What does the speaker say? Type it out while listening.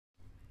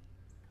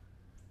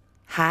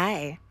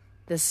Hi,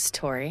 this is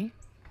Tori,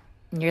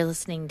 and you're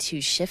listening to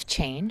Shift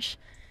Change.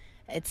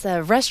 It's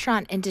a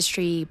restaurant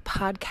industry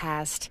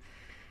podcast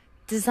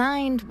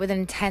designed with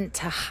intent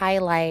to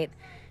highlight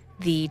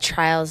the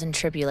trials and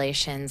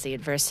tribulations, the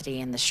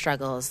adversity, and the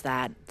struggles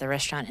that the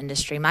restaurant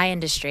industry, my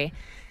industry,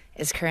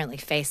 is currently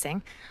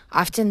facing.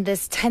 Often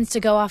this tends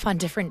to go off on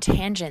different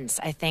tangents.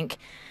 I think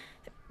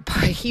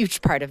a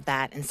huge part of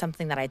that, and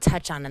something that I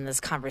touch on in this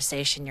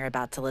conversation you're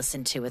about to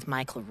listen to with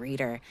Michael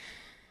Reeder,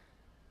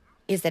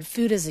 is that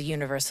food is a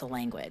universal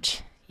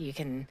language. You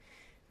can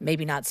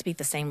maybe not speak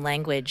the same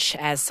language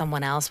as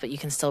someone else, but you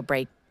can still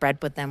break bread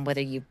with them,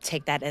 whether you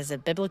take that as a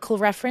biblical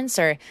reference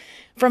or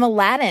from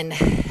Aladdin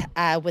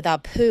with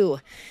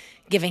Apu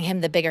giving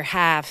him the bigger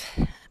half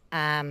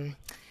and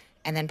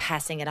then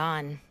passing it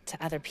on to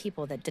other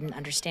people that didn't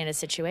understand his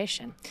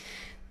situation.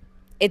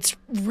 It's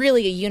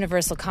really a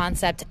universal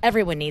concept.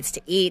 Everyone needs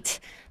to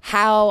eat.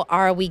 How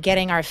are we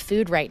getting our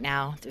food right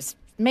now? There's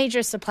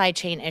major supply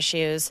chain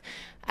issues.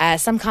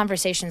 Some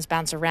conversations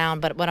bounce around,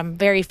 but what I'm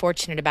very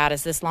fortunate about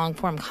is this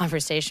long-form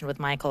conversation with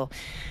Michael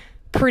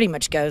pretty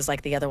much goes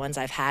like the other ones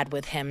I've had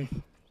with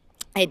him.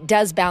 It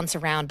does bounce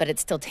around, but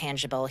it's still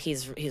tangible.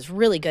 He's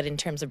really good in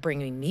terms of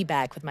bringing me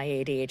back with my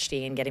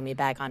ADHD and getting me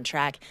back on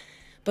track.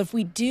 But if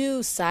we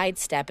do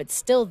sidestep, it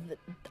still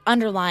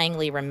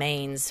underlyingly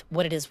remains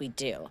what it is we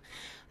do.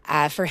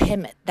 For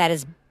him, that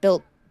is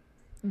built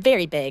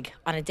very big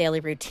on a daily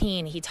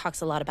routine. He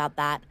talks a lot about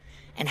that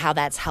and how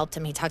that's helped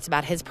him. He talks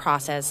about his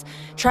process,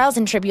 trials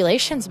and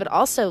tribulations, but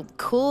also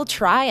cool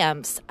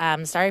triumphs.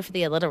 Sorry for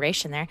the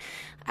alliteration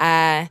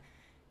there.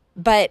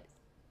 But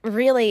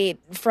really,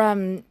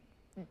 from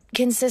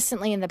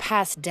consistently in the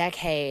past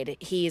decade,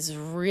 he's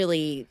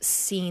really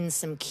seen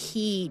some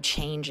key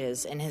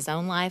changes in his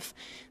own life.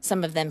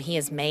 Some of them he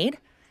has made.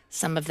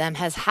 Some of them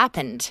has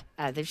happened.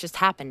 They've just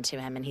happened to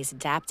him, and he's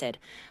adapted.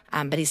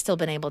 But he's still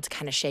been able to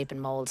kind of shape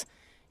and mold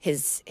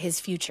his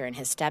future and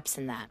his steps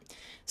in that.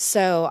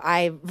 So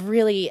I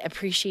really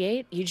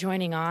appreciate you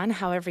joining on.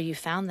 However you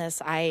found this,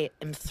 I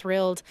am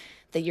thrilled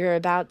that you're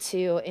about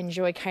to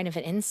enjoy kind of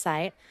an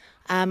insight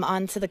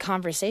onto the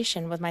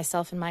conversation with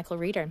myself and Michael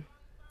Reeder.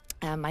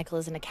 Michael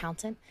is an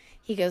accountant.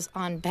 He goes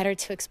on better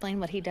to explain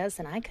what he does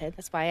than I could.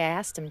 That's why I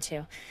asked him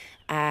to.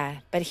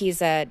 But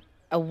he's a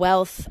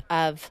wealth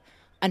of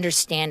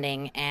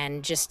understanding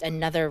and just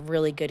another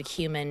really good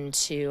human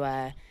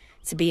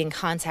to be in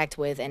contact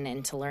with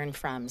and to learn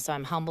from. So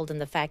I'm humbled in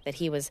the fact that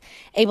he was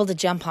able to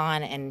jump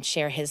on and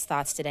share his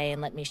thoughts today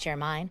and let me share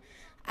mine.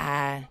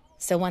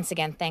 So once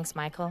again, thanks,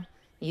 Michael.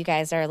 You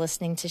guys are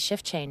listening to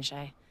Shift Change.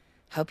 I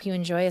hope you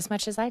enjoy as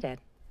much as I did.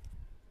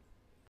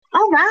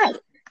 All right.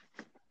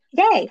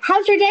 Yay.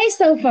 How's your day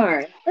so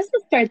far? Let's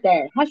just start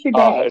there. How's your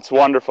day? It's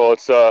wonderful.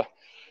 It's a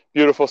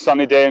beautiful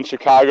sunny day in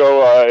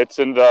Chicago. It's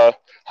in the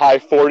high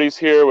 40s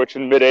here, which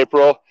in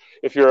mid-April,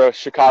 if you're a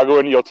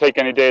Chicagoan, you'll take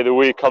any day of the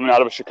week coming out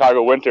of a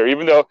Chicago winter,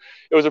 even though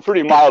it was a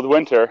pretty mild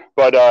winter.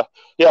 But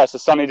yeah, it's a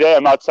sunny day.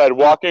 I'm outside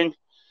walking,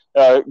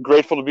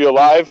 grateful to be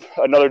alive.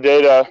 Another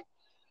day to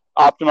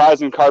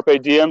optimize and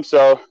carpe diem.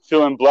 So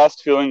feeling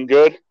blessed, feeling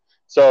good.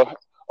 So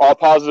all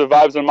positive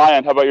vibes on my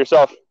end. How about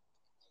yourself?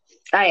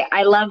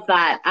 I love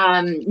that.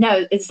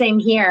 No, it's same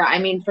here. I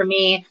mean, for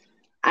me,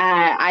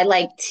 I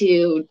like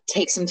to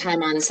take some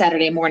time on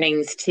Saturday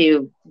mornings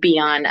to be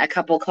on a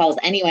couple calls.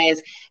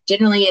 Anyways,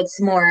 generally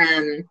it's more,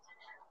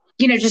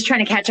 just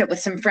trying to catch up with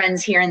some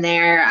friends here and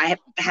there. I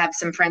have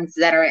some friends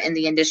that are in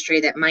the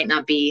industry that might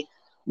not be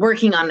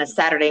working on a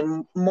Saturday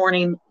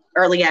morning,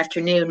 early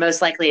afternoon.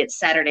 Most likely it's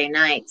Saturday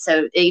night.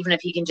 So even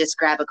if you can just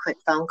grab a quick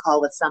phone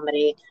call with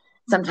somebody,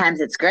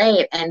 sometimes it's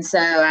great. And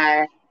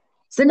so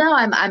no,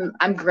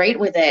 I'm great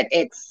with it.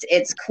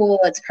 It's cool.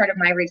 It's part of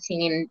my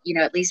routine,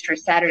 at least for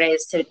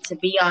Saturdays to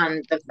be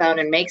on the phone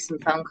and make some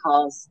phone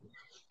calls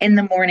in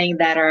the morning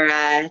that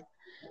are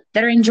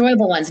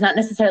enjoyable ones, not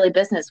necessarily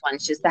business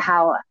ones, just the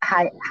how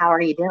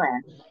are you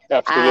doing?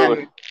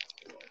 Absolutely.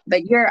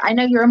 But I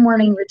know your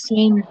morning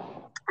routine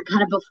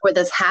kind of before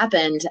this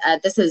happened.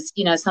 This is,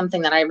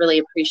 something that I really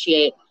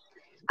appreciate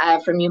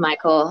from you,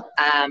 Michael.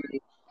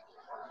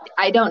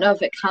 I don't know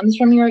if it comes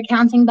from your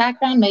accounting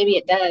background. Maybe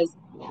it does.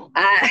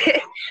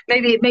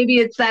 Maybe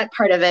it's that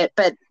part of it,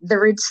 but the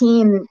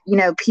routine,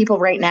 people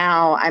right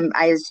now,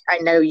 I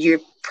know you're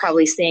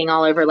probably seeing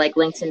all over like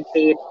LinkedIn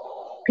feed,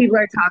 people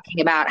are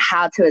talking about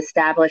how to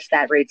establish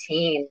that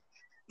routine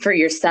for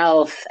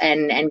yourself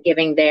and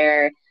giving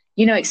their,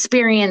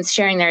 experience,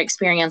 sharing their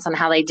experience on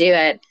how they do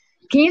it.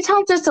 Can you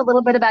talk just a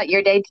little bit about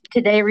your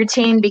day-to-day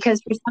routine?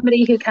 Because for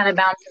somebody who kind of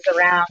bounces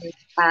around,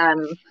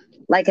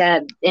 like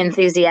a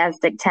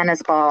enthusiastic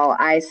tennis ball,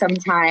 I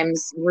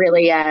sometimes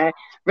really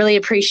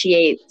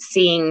appreciate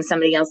seeing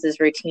somebody else's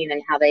routine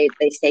and how they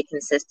stay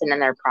consistent in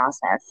their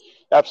process.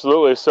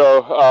 Absolutely.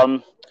 So,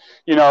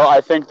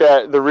 I think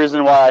that the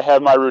reason why I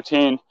have my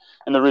routine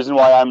and the reason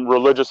why I'm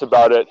religious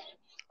about it,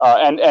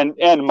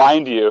 and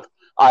mind you,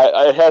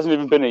 it hasn't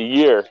even been a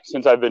year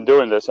since I've been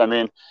doing this. I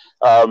mean,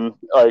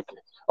 like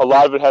a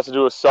lot of it has to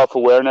do with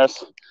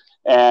self-awareness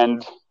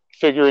and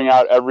figuring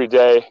out every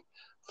day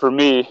for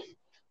me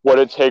what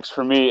it takes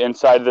for me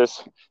inside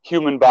this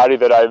human body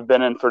that I've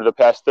been in for the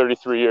past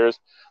 33 years.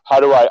 How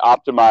do I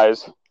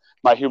optimize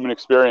my human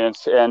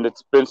experience? And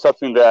it's been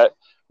something that,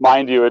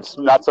 mind you, it's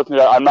not something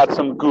that I'm not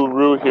some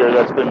guru here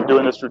that's been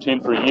doing this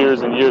routine for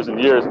years and years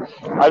and years.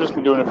 I've just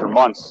been doing it for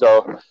months.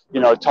 So,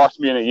 talk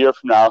to me in a year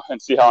from now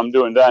and see how I'm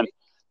doing then.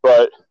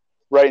 But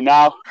right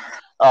now,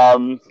 a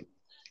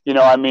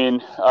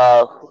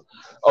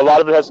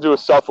lot of it has to do with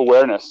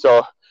self-awareness.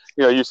 So,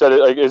 you said,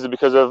 is it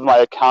because of my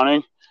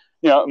accounting?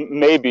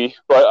 Maybe,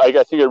 but I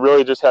think it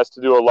really just has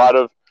to do a lot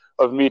of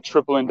me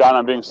tripling down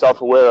on being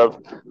self-aware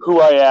of who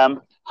I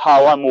am,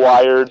 how I'm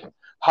wired,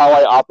 how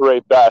I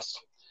operate best,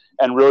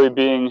 and really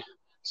being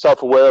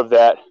self-aware of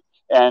that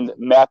and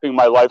mapping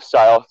my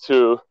lifestyle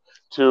to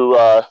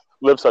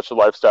live such a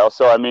lifestyle.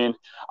 So,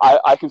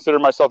 I consider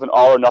myself an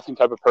all or nothing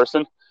type of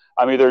person.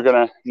 I'm either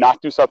going to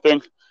not do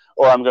something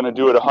or I'm going to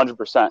do it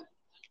 100%.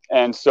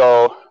 And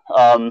so,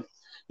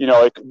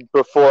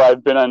 before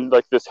I've been on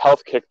this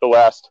health kick the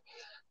last,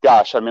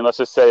 let's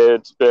just say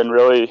it's been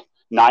really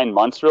 9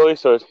 months really.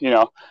 So,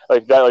 to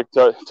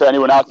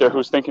anyone out there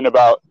who's thinking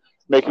about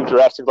making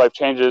drastic life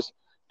changes,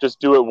 just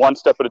do it one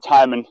step at a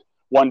time and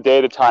one day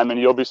at a time. And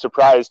you'll be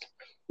surprised,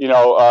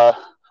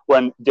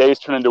 when days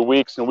turn into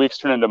weeks and weeks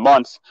turn into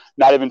months,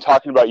 not even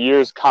talking about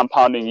years,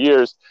 compounding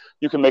years,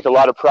 you can make a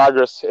lot of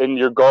progress in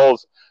your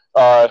goals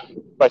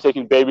by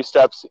taking baby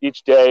steps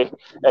each day,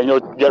 and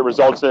you'll get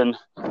results in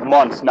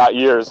months, not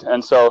years.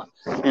 And so,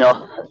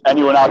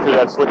 anyone out there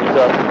that's looking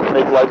to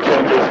make life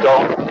changes,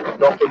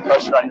 don't put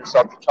pressure on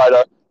yourself to try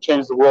to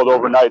change the world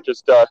overnight.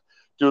 Just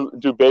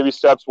do baby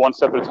steps, one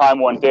step at a time,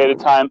 one day at a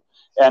time.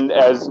 And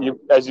as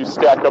you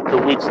stack up the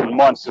weeks and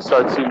months, you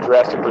start seeing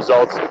drastic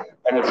results,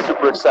 and it's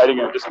super exciting,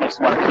 and it just makes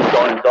you want to keep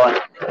going and going.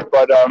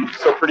 But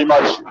so pretty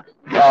much,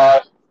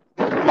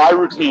 my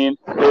routine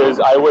is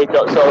I wake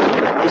up. So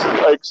this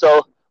is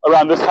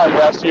around this time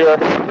last year,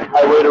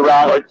 I weighed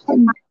around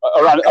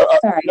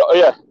Sorry.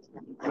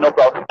 No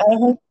problem. I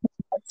hate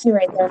to you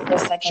right there for a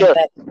second, Sure.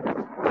 but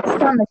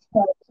just on the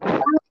show,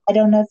 I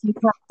don't know if you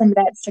caught some of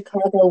that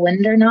Chicago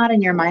wind or not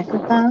in your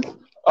microphone.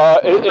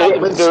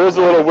 There is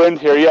a little wind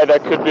here. Yeah,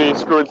 that could be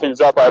screwing things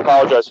up. I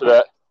apologize for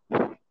that.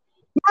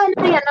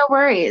 Yeah, no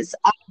worries.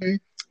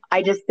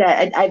 I just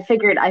I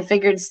figured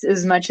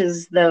as much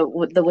as the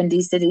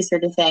Windy City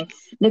sort of thing.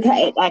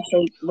 It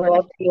actually,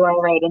 wherever you are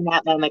right in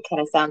that moment,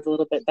 kind of sounds a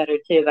little bit better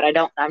too. But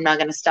I'm not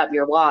going to stop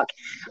your walk.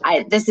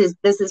 This is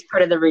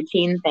part of the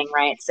routine thing,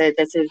 right? So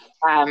this is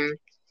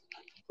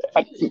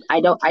I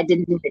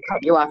didn't mean to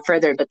cut you off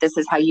further, but this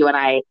is how you and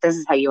I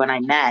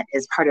met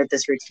as part of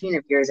this routine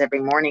of yours every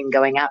morning,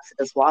 going out for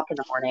this walk in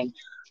the morning.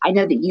 I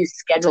know that you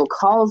schedule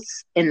calls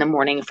in the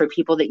morning for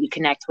people that you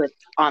connect with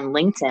on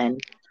LinkedIn,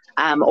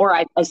 or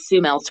I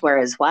assume elsewhere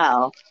as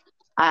well.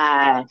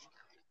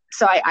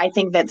 So I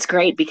think that's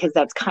great, because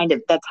that's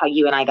how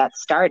you and I got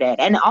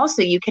started. And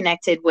also you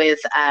connected with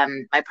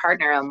my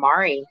partner,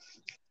 Omari,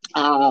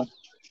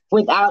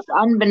 without,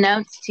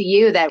 unbeknownst to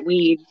you, that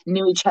we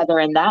knew each other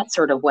in that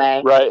sort of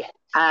way. Right.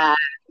 And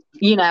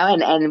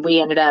we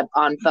ended up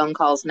on phone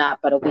calls not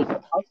but a week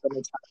apart from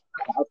each other.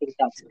 I think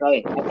that's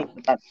great. I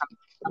think that's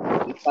something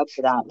to be said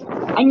for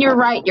that. And you're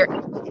right. You're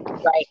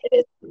right. It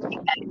is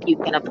something that you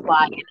can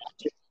apply and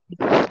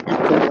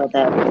with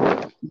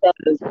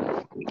those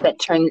that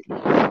turn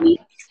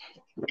weeks.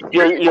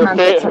 You're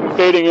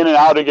fading in and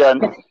out again.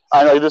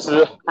 I know this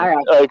is all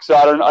right. So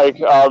I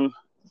don't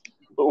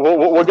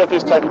we'll get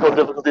these technical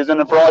difficulties,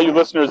 and for all you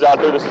listeners out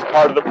there, this is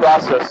part of the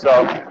process.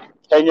 So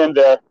hang in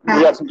there.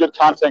 We got some good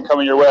content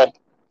coming your way.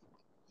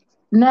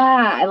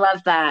 Nah, I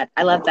love that.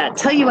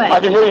 Tell you what. I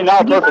can hear you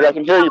now. Perfect. I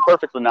can hear you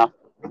perfectly now.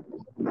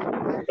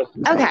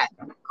 Okay,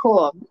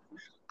 cool.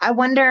 I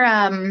wonder,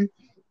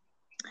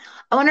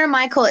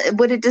 Michael,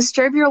 would it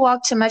disturb your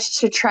walk too much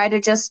to try to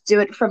just do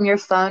it from your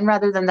phone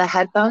rather than the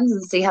headphones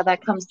and see how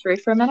that comes through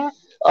for a minute?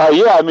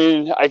 Yeah,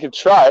 I could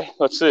try.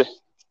 Let's see.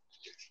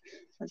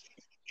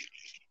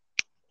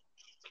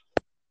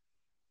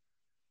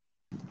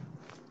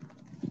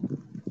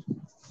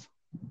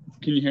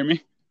 Can you hear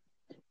me?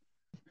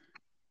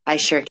 I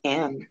sure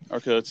can.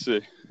 Okay, let's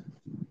see.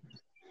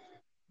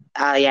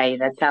 Oh yeah,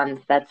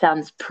 that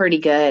sounds pretty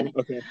good.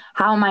 Okay.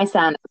 How am I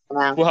sounding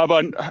now? Well, how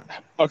about?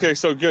 Okay,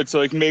 so good.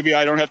 So maybe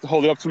I don't have to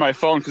hold it up to my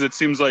phone, because it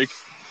seems like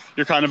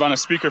you're kind of on a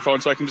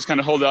speakerphone, so I can just kind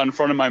of hold it out in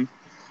front of my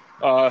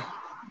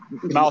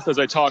mouth as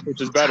I talk,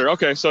 which is better.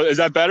 Okay, so is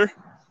that better?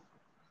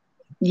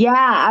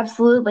 Yeah,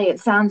 absolutely. It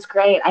sounds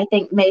great. I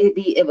think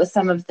maybe it was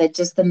some of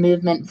the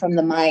movement from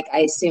the mic. I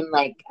assume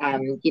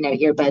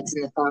earbuds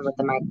in the phone with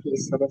the mic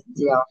piece sort of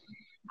deal.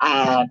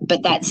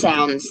 But that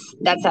sounds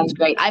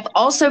great. I've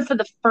also, for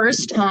the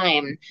first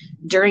time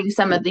during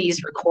some of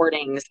these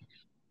recordings,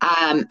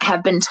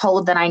 have been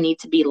told that I need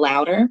to be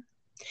louder.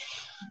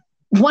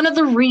 One of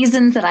the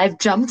reasons that I've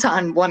jumped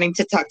on wanting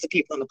to talk to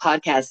people on the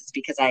podcast is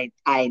because I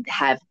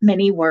have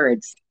many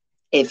words.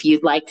 If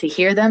you'd like to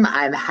hear them,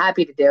 I'm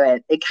happy to do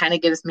it. It kind of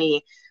gives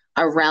me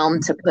a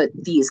realm to put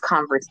these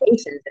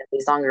conversations,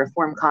 these longer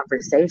form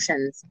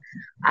conversations,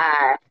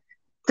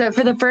 So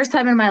for the first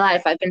time in my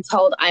life, I've been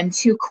told I'm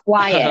too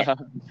quiet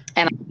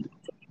and I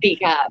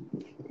speak up.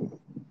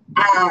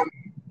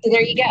 So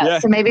there you go. Yeah.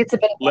 So maybe it's a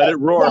bit of Let it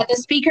roar. Yeah, the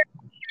speaker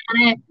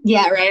on it.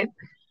 Yeah, right.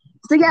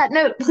 So yeah,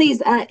 no,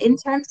 please. In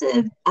terms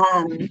of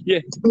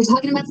we're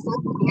talking about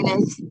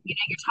self-awareness.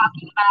 You're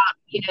talking about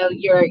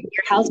your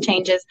health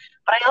changes,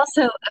 but I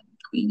also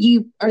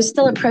you are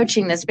still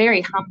approaching this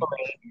very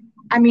humbly.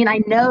 I mean, I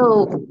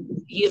know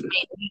you've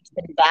made leaps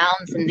and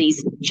bounds in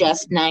these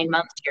just 9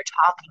 months you're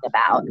talking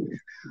about.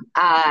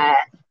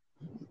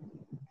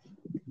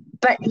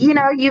 But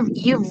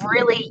you've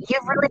really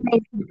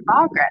made some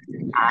progress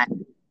in that.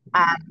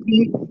 Can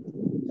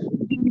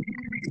you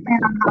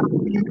expand on how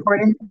the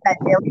importance of that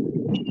daily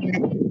routine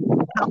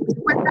helps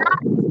with that?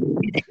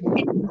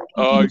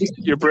 Oh,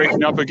 you're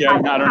breaking up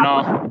again. I don't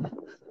know.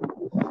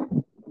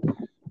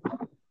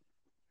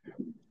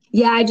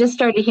 Yeah, I just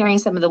started hearing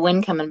some of the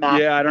wind coming back.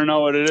 Yeah, I don't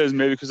know what it is.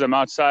 Maybe because I'm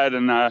outside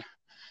and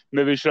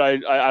maybe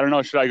I don't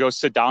know. Should I go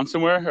sit down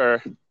somewhere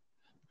or?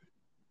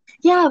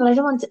 Yeah, but I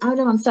don't want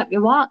to stop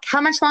your walk.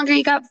 How much longer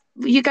you got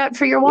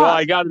for your walk? Well,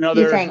 I got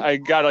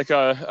like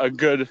a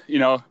good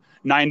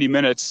 90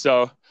 minutes.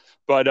 So,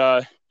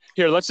 but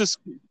here, let's just.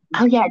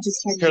 Oh yeah,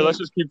 let's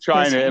just keep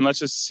trying it and let's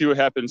just see what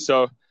happens.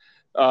 So,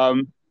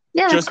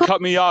 just cool.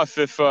 cut me off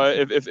if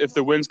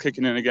the wind's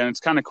kicking in again.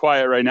 It's kind of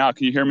quiet right now.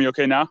 Can you hear me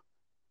okay now?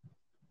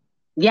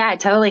 Yeah, I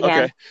totally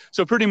can. Okay.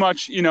 So pretty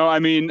much,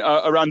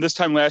 around this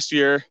time last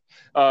year,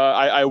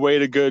 I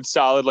weighed a good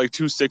solid like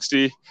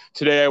 260.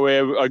 Today I weigh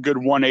a good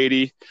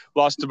 180.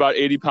 Lost about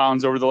 80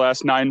 pounds over the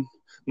last 9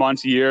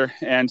 months, a year.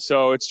 And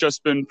so it's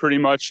just been pretty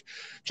much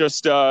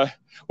just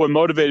what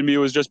motivated me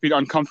was just being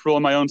uncomfortable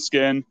in my own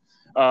skin.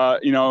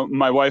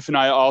 My wife and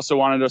I also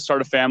wanted to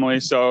start a family.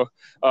 So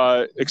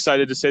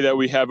excited to say that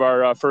we have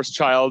our first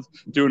child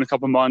due in a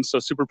couple months. So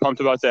super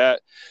pumped about that.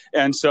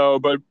 And so,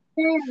 but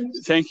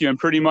thank you. And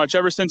pretty much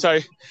ever since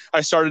I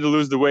started to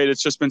lose the weight,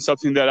 it's just been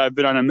something that I've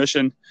been on a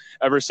mission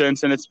ever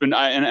since. And it's been,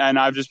 and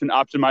I've just been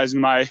optimizing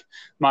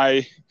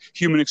my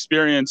human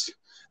experience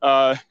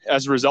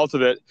as a result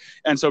of it.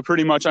 And so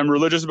pretty much I'm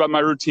religious about my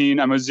routine.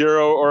 I'm a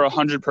 0 or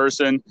 100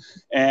 person.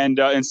 And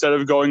instead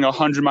of going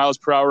 100 miles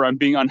per hour, I'm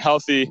being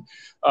unhealthy.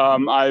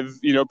 I've,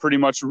 pretty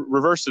much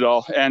reversed it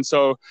all. And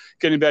so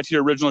getting back to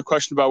your original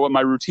question about what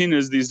my routine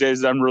is these days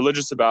that I'm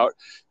religious about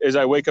is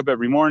I wake up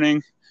every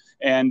morning.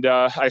 And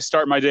I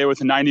start my day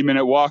with a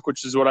 90-minute walk,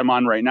 which is what I'm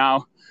on right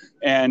now.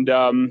 And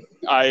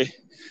I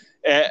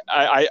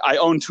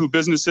own 2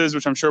 businesses,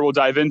 which I'm sure we'll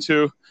dive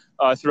into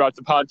throughout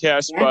the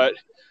podcast. Yeah. But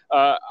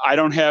I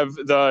don't have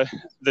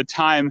the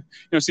time.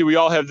 See, we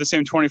all have the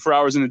same 24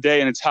 hours in a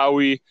day, and it's how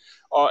we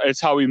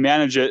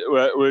manage it,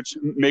 which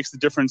makes the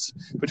difference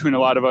between a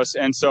lot of us.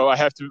 And so I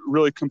have to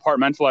really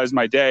compartmentalize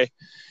my day.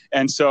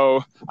 And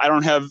so I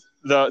don't have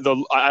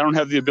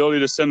the ability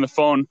to send the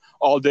phone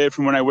all day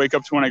from when I wake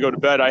up to when I go to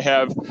bed. I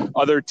have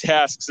other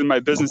tasks in my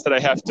business that I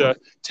have to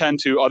tend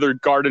to, other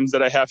gardens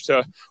that I have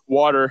to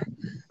water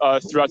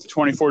throughout the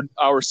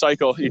 24-hour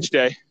cycle each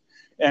day.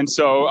 And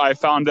so I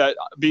found that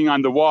being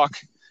on the walk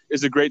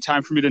is a great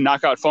time for me to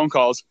knock out phone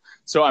calls.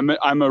 So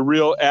I'm a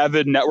real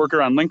avid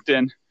networker on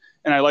LinkedIn,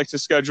 and I like to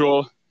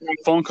schedule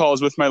phone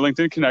calls with my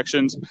LinkedIn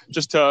connections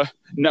just to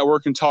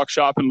network and talk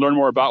shop and learn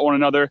more about one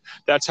another.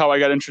 That's how I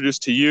got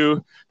introduced to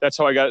you. That's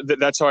how I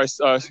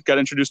got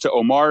introduced to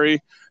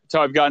Omari. That's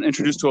how I've gotten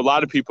introduced to a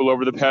lot of people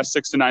over the past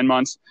 6 to 9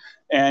 months.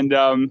 And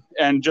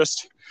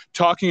just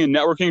talking and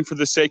networking for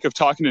the sake of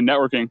talking and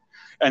networking.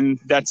 And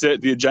that's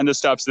it. The agenda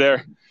stops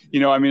there.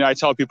 I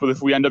tell people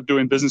if we end up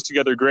doing business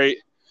together, great.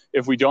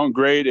 If we don't,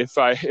 great.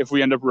 If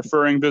we end up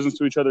referring business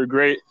to each other,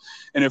 great.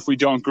 And if we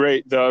don't,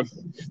 great. The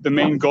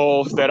main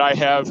goal that I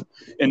have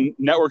in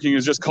networking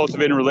is just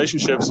cultivating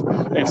relationships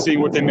and seeing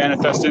what they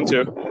manifest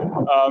into.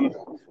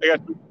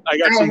 I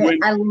got some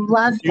wind. I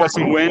love that. You got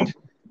some wind?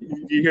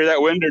 Do you hear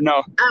that wind or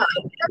no? Oh,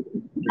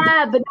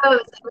 yeah, but no,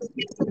 it was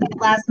just at that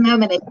last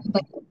moment. It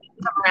come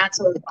around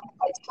to it.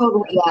 I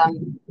totally.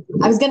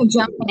 I was going to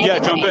jump in. Yeah,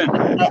 jump in.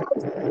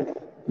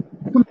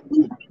 I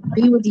completely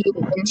agree with you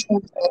in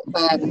terms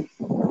of.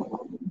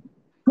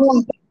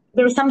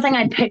 There was something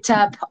I picked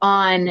up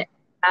on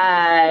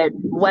a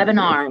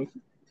webinar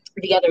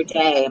the other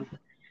day,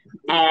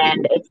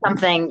 and it's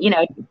something,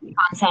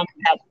 content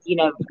that,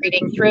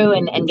 reading through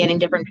and getting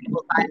different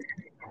people's minds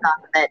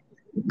off of it.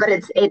 But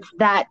it's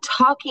that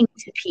talking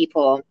to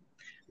people.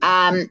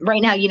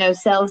 Right now,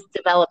 sales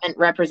development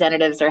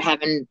representatives are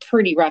having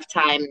pretty rough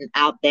time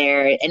out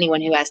there.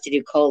 Anyone who has to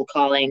do cold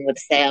calling with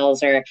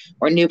sales or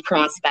new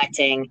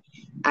prospecting,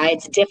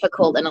 it's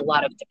difficult in a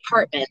lot of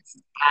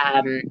departments.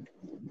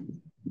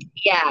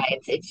 Yeah,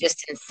 it's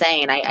just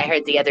insane. I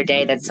heard the other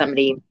day that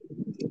somebody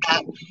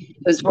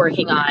who's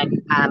working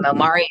on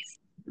Omari's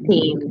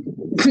team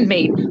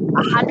made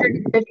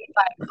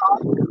 155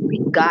 calls. We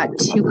got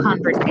 2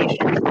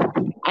 conversations.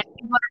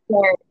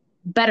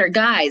 And better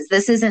guys.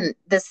 This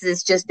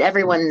is just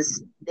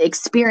everyone's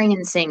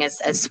experiencing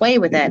a sway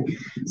with it.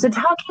 So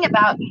talking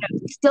about,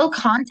 still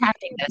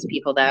contacting those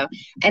people though,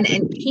 and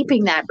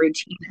keeping that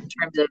routine in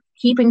terms of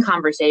keeping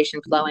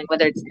conversation flowing,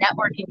 whether it's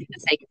networking for the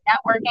sake of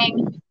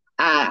networking,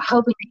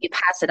 hoping that you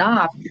pass it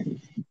off.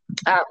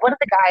 One of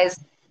the guys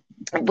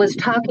was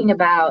talking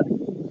about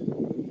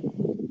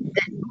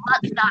that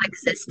luck not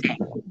existing.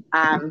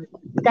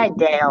 This guy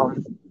Dale,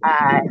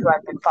 who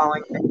I've been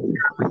following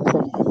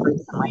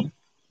recently,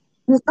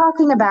 he was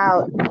talking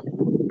about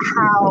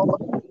how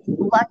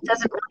luck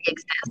doesn't really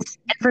exist.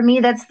 And for me,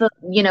 that's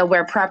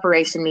where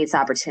preparation meets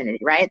opportunity,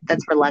 right?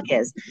 That's where luck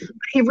is.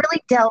 But he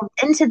really delved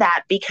into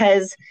that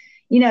because,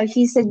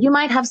 he said you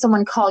might have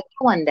someone call you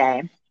one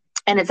day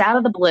and it's out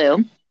of the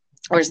blue,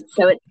 or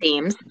so it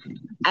seems,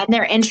 and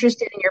they're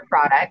interested in your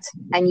product,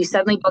 and you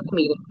suddenly book a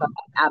meeting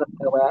out of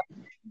nowhere,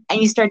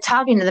 and you start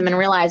talking to them and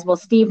realize, well,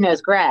 Steve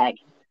knows Greg,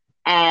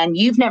 and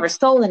you've never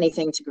sold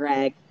anything to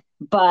Greg,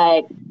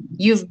 but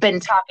you've been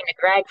talking to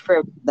Greg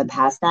for the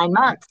past 9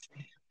 months,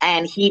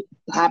 and he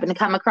happened to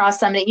come across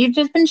somebody. You've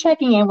just been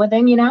checking in with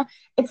him,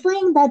 It's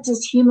laying that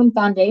just human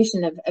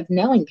foundation of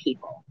knowing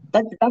people.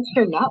 That's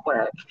your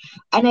network.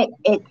 And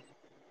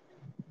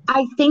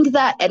I think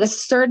that at a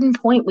certain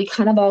point, we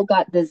kind of all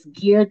got this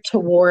geared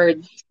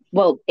towards,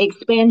 well,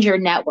 expand your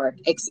network,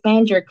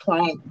 expand your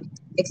client,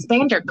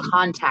 expand your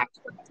contact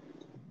list.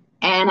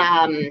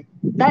 And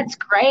that's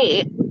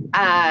great.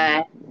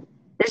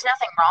 There's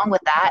nothing wrong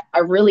with that. I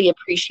really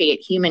appreciate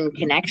human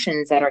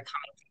connections that are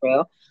coming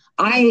through.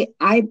 I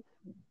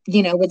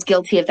was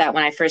guilty of that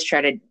when I first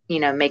started,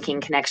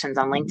 making connections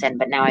on LinkedIn,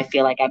 but now I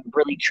feel like I'm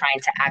really trying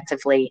to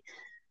actively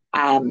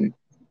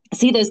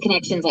see those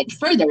connections like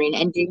furthering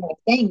and do more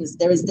things.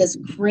 There was this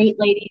great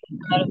lady,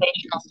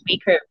 motivational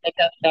speaker,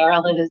 Becca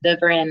Farrell, who was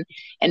over in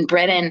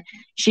Britain.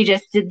 She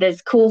just did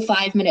this cool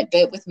 5-minute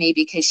bit with me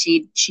because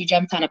she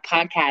jumped on a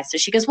podcast. So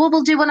she goes, well,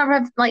 we'll do one of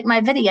her, my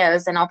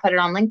videos and I'll put it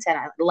on LinkedIn.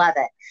 I love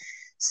it.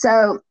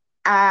 So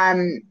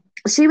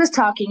she was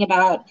talking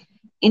about,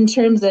 in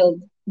terms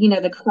of,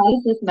 the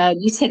crisis mode,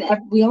 you said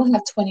we all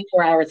have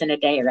 24 hours in a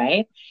day,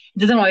 right? It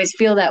doesn't always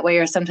feel that way,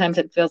 or sometimes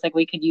it feels like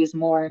we could use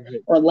more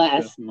or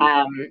less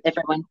if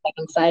everyone's stuck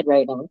inside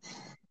right now.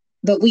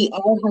 But we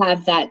all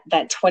have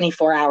that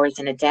 24 hours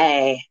in a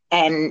day.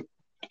 And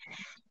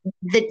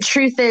the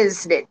truth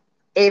is that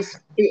if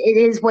it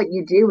is what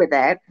you do with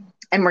it,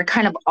 and we're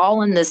kind of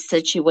all in this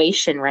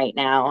situation right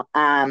now,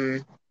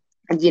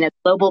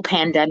 global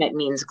pandemic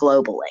means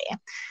globally.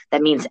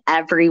 That means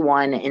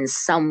everyone in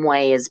some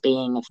way is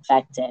being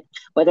affected,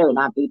 whether it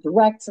not be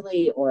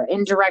directly or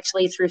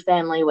indirectly through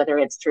family, whether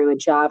it's through a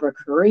job or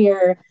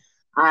career,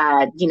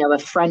 a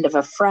friend of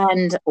a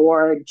friend,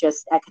 or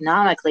just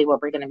economically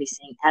what we're going to be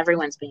seeing.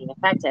 Everyone's being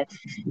affected.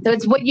 So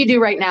it's what you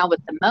do right now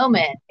with the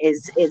moment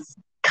is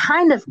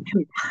kind of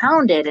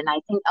compounded. And I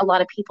think a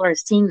lot of people are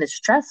seeing the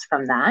stress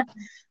from that.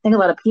 I think a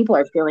lot of people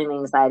are feeling the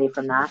anxiety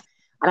from that.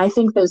 And I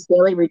think those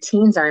daily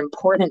routines are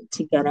important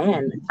to get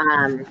in.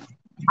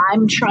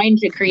 I'm trying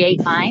to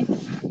create mine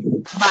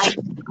because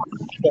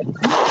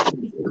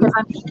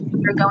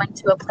you're going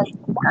to a place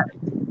to work.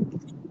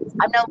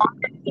 I'm no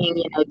longer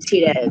seeing,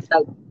 2 days,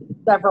 like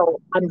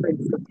several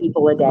hundreds of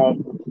people a day.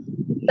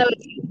 So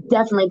it's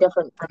definitely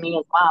different for me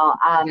as well.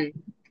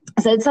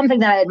 So it's something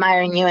that I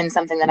admire in you, and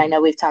something that I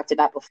know we've talked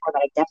about before,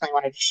 but I definitely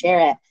wanted to share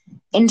it.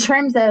 In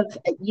terms of,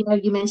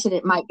 you mentioned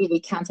it might be the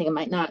accounting, it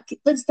might not.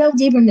 Let's delve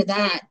deeper into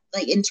that,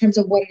 like in terms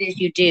of what it is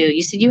you do.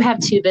 You said you have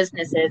 2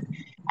 businesses,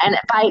 and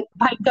by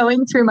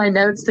going through my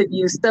notes that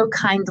you so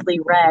kindly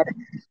read,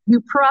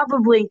 you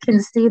probably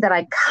can see that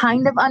I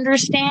kind of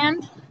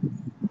understand,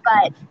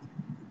 but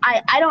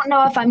I don't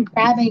know if I'm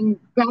grabbing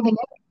everything.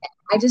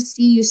 I just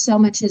see you so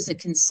much as a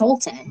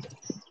consultant,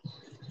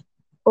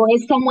 or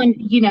as someone,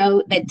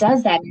 that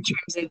does that in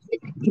terms of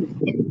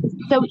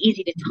it's so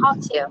easy to talk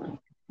to.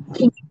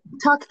 Can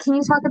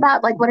you talk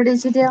about like what it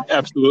is you do?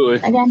 Absolutely.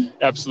 Again?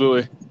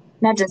 Absolutely.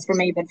 Not just for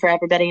me, but for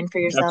everybody and for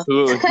yourself.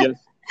 Absolutely. Yes.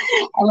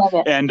 I love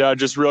it. And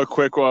just real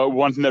quick,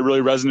 one thing that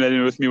really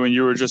resonated with me when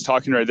you were just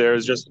talking right there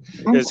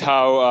is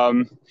how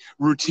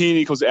routine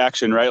equals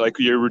action, right? Like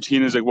your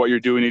routine is like what you're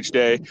doing each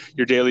day,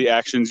 your daily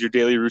actions, your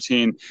daily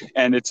routine.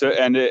 And it's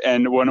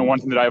one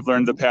thing that I've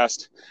learned the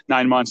past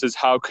 9 months is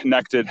how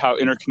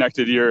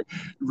interconnected your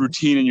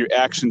routine and your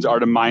actions are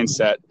to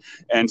mindset.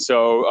 And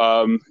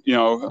so,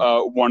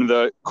 one of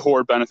the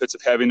core benefits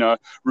of having a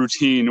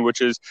routine,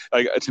 which is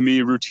like, to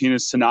me, routine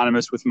is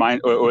synonymous with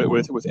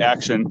with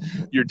action.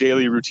 Your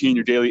daily routine,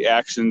 your daily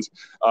actions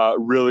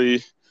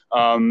really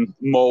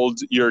mold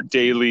your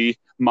daily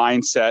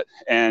mindset,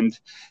 and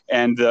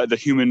the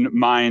human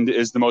mind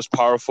is the most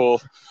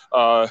powerful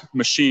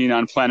machine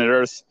on planet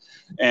Earth.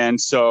 And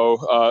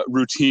so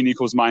routine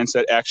equals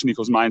mindset, action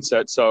equals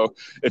mindset. So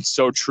it's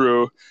so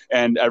true.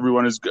 And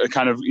everyone is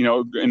kind of,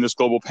 in this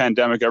global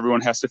pandemic,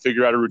 everyone has to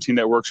figure out a routine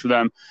that works for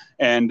them.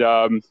 And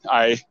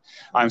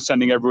I'm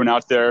sending everyone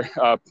out there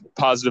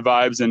positive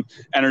vibes and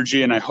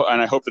energy. And I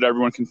hope that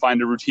everyone can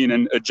find a routine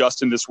and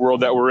adjust in this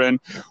world that we're in.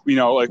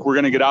 We're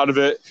going to get out of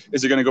it.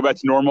 Is it going to go back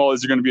to normal?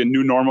 Is there going to be a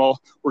new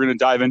normal? We're going to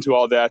dive into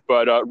all that.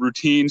 But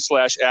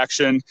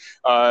routine/action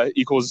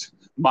equals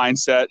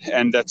mindset.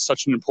 And that's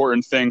such an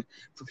important thing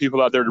for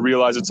people out there to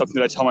realize. It's something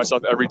that I tell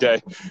myself every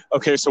day.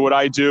 Okay, so what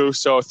I do,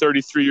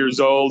 33 years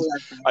old,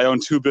 I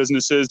own 2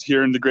 businesses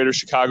here in the greater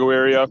Chicago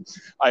area.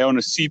 I own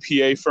a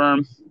CPA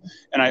firm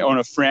and I own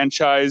a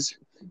franchise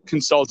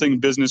consulting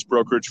business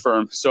brokerage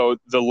firm. So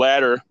the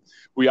latter,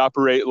 we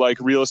operate like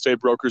real estate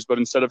brokers, but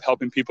instead of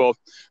helping people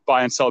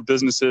buy and sell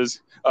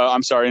businesses,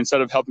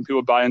 instead of helping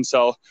people buy and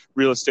sell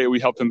real estate, we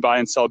help them buy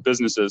and sell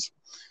businesses.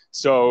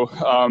 So,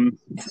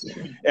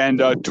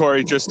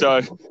 Tori, just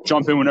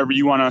jump in whenever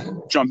you want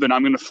to jump in.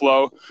 I'm going to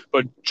flow,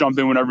 but jump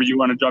in whenever you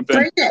want to jump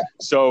in.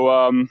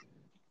 So,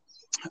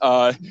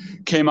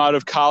 came out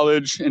of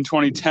college in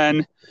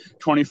 2010,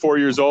 24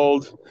 years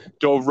old,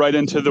 dove right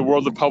into the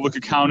world of public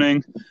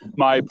accounting.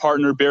 My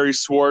partner, Barry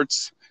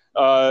Swartz,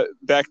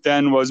 back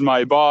then was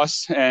my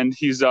boss, and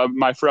he's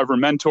my forever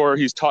mentor.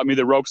 He's taught me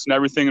the ropes and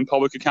everything in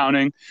public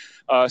accounting.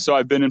 So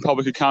I've been in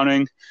public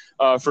accounting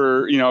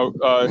for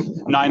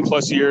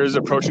 9+ years,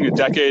 approaching a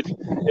decade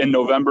in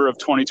November of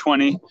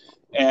 2020.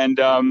 And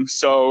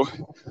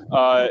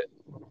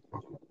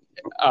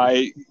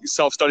I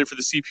self-studied for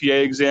the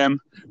CPA exam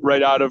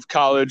right out of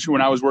college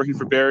when I was working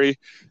for Barry.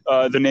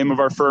 The name of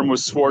our firm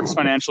was Swartz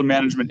Financial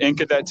Management, Inc.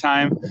 at that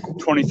time.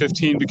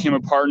 2015, became a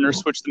partner,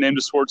 switched the name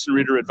to Swartz &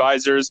 Reeder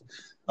Advisors.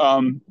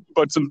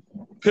 But some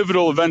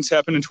pivotal events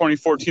happened in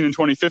 2014 and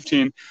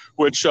 2015,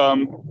 which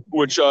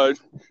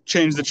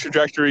changed the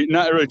trajectory,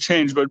 not really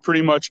changed, but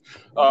pretty much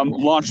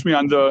launched me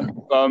on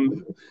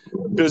the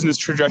business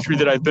trajectory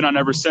that I've been on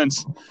ever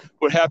since.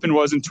 What happened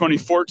was in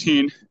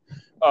 2014,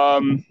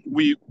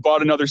 we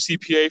bought another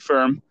CPA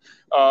firm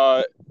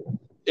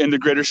in the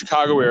greater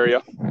Chicago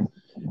area.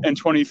 In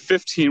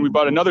 2015, we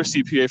bought another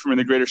CPA firm in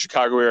the greater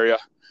Chicago area.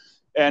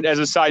 And as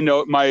a side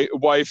note, my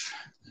wife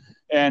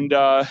and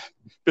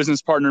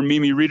business partner,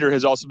 Mimi Reeder,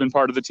 has also been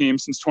part of the team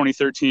since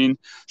 2013.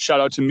 Shout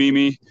out to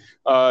Mimi.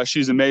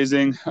 She's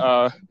amazing.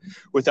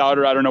 Without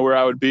her, I don't know where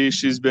I would be.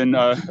 She's been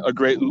a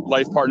great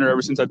life partner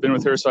ever since I've been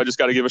with her. So I just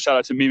got to give a shout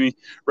out to Mimi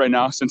right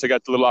now since I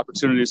got the little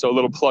opportunity. So a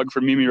little plug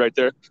for Mimi right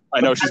there.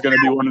 I know she's going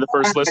to be one of the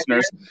first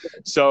listeners.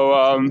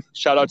 So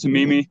shout out to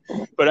Mimi.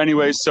 But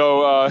anyway,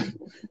 so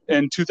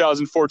in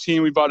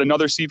 2014, we bought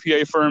another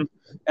CPA firm.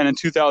 And in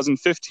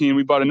 2015,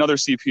 we bought another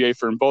CPA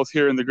firm, both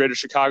here in the greater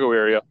Chicago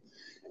area.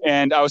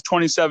 And I was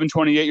 27,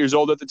 28 years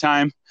old at the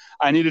time.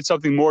 I needed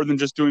something more than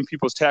just doing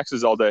people's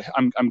taxes all day.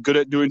 I'm good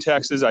at doing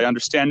taxes. I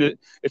understand it.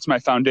 It's my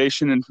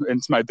foundation and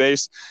it's my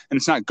base, and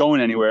it's not going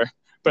anywhere.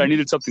 But I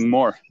needed something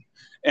more.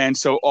 And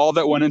so all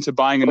that went into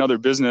buying another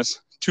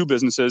business, 2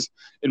 businesses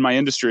in my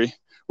industry,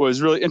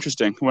 was really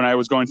interesting when I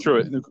was going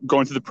through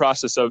the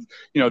process of,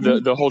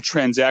 the whole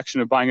transaction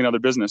of buying another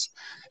business.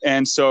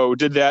 And so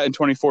did that in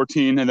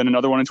 2014 and then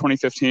another one in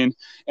 2015.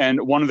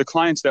 And one of the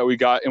clients that we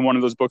got in one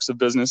of those books of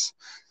business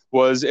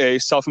was a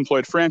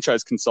self-employed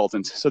franchise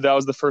consultant. So that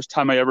was the first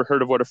time I ever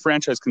heard of what a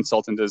franchise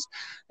consultant is.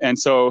 And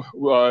so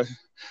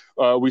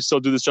we still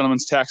do this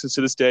gentleman's taxes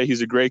to this day.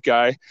 He's a great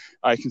guy.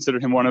 I consider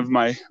him one of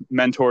my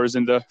mentors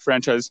in the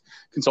franchise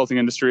consulting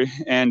industry.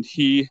 And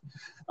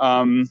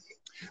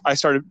I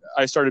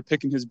started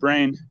picking his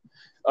brain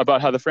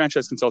about how the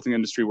franchise consulting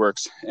industry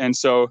works. And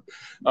so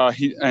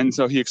he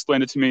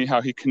explained it to me,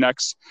 how he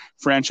connects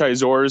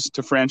franchisors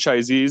to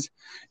franchisees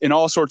in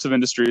all sorts of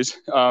industries,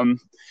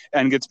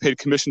 and gets paid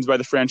commissions by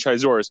the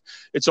franchisors.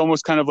 It's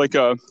almost kind of like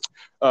an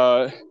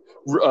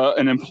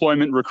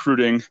employment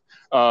recruiting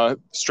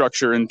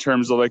structure in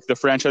terms of like the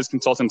franchise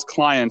consultant's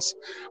clients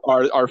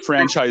are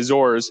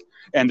franchisors,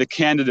 and the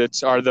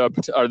candidates are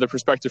the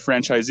prospective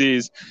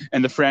franchisees,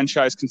 and the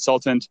franchise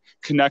consultant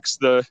connects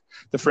the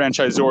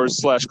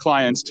franchisors /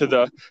 clients to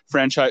the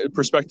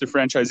prospective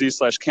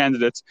franchisees /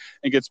 candidates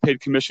and gets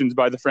paid commissions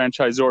by the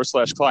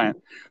franchisor /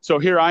 client. So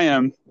here I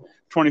am,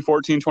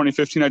 2014,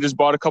 2015, I just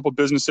bought a couple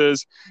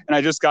businesses, and I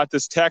just got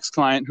this tax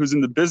client who's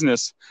in the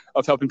business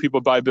of helping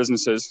people buy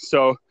businesses.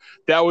 So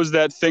that was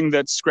that thing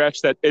that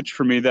scratched that itch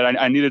for me, that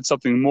I needed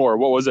something more.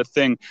 What was that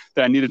thing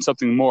that I needed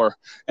something more?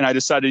 And I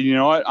decided, you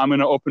know what, I'm going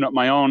to open up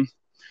my own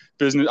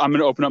business. I'm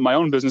going to open up my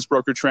own business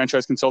brokerage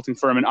franchise consulting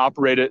firm and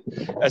operate it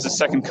as a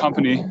second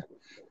company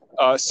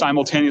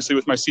simultaneously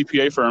with my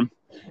CPA firm.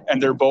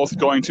 And they're both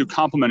going to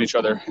complement each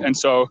other. And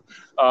so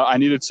I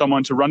needed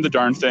someone to run the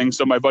darn thing.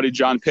 So my buddy,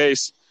 John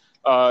Pace,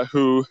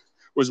 who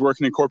was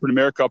working in corporate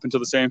America up until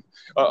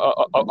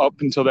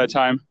that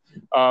time,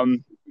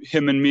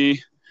 him and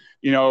me,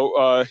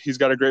 he's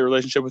got a great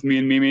relationship with me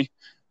and Mimi.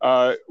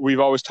 We've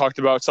always talked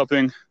about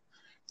something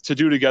to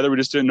do together. We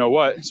just didn't know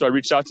what. So I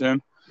reached out to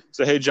him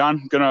say, hey,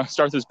 John, I'm going to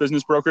start this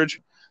business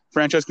brokerage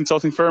franchise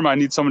consulting firm. I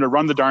need someone to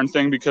run the darn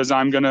thing because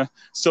I'm going to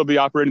still be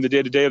operating the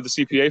day-to-day of the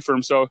CPA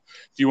firm. So if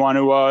you want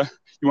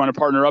to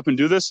partner up and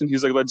do this? And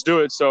he's like, let's do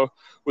it. So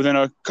within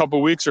a couple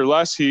of weeks or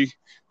less, he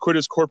quit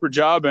his corporate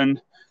job, and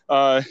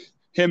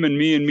him and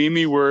me and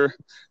Mimi were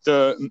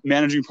the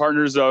managing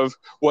partners of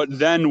what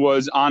then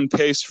was On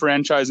Pace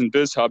Franchise and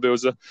Biz Hub. It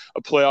was a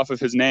playoff of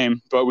his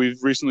name, but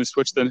we've recently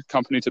switched the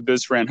company to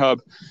Biz Fran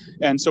Hub.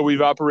 And so we've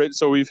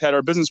had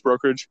our business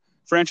brokerage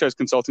franchise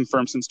consulting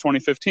firm since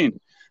 2015.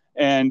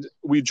 And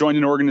we joined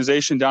an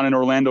organization down in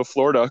Orlando,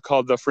 Florida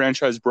called the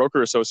Franchise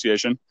Broker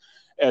Association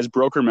as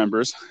broker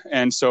members.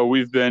 And so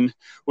we've been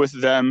with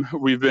them.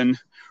 We've been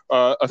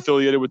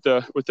affiliated with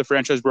the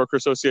Franchise Broker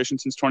Association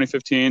since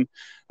 2015,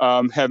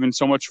 having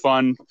so much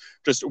fun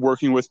just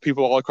working with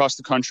people all across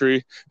the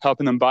country,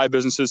 helping them buy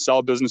businesses,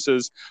 sell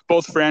businesses,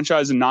 both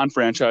franchise and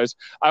non-franchise.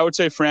 I would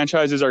say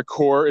franchise is our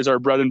core, is our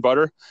bread and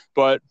butter,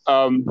 but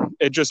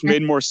it just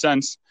made more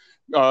sense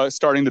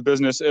starting the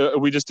business.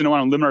 We just didn't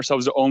want to limit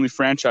ourselves to only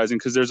franchising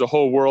because there's a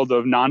whole world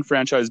of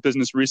non-franchise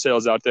business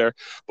resales out there,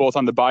 both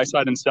on the buy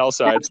side and sell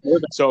side.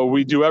 Absolutely. So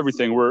we do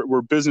everything.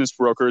 We're business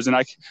brokers, and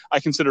I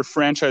consider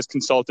franchise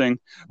consulting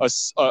a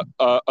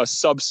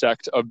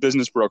subsect of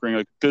business brokering.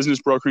 Like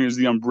business brokering is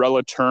the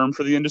umbrella term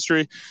for the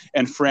industry,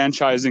 and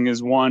franchising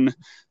is one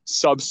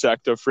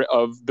subsect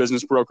of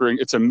business brokering.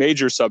 It's a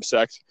major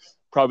subsect,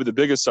 probably the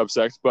biggest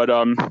subsect, but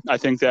I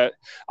think that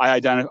I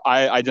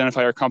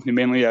identify our company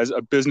mainly as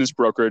a business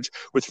brokerage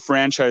with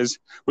franchise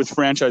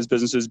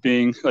businesses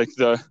being like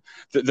the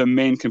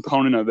main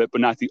component of it, but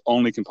not the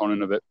only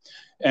component of it.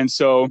 And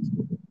so,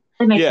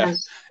 that makes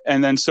sense.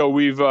 And then so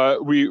we've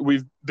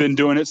been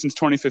doing it since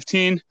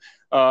 2015.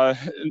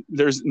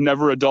 There's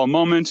never a dull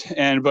moment.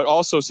 But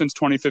also since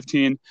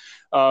 2015,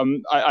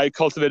 I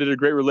cultivated a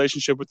great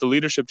relationship with the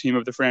leadership team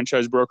of the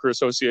Franchise Broker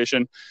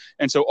Association.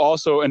 And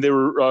they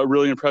were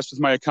really impressed with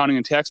my accounting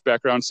and tax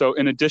background. So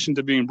in addition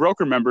to being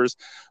broker members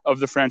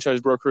of the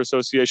Franchise Broker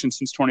Association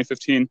since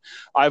 2015,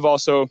 I've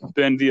also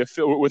been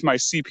with my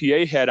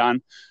CPA hat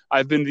on,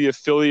 I've been the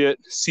affiliate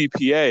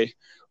CPA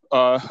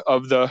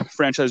of the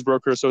Franchise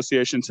Broker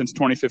Association since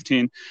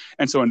 2015.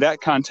 And so in that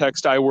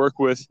context, I work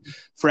with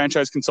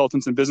franchise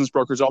consultants and business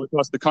brokers all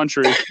across the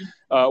country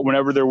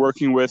whenever they're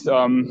working with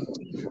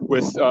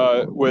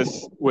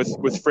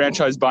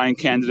franchise buying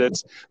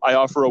candidates. I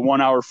offer a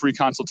 1-hour free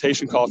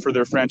consultation call for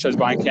their franchise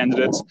buying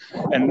candidates,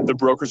 and the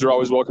brokers are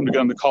always welcome to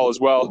get on the call as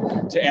well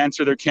to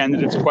answer their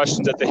candidates'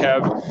 questions that they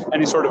have,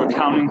 any sort of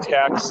accounting,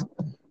 tax,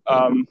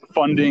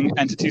 funding,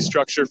 entity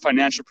structure,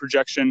 financial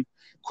projection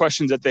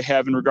questions that they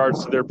have in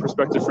regards to their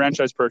prospective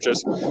franchise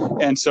purchase.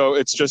 And so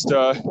it's just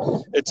I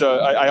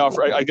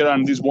get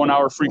on these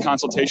 1-hour free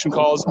consultation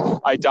calls.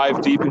 I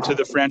dive deep into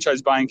the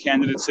franchise buying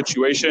candidate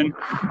situation,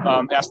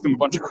 ask them a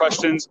bunch of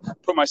questions,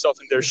 put myself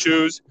in their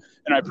shoes,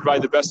 and I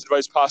provide the best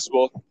advice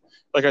possible.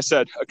 Like I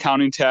said,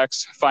 accounting,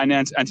 tax,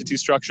 finance, entity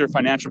structure,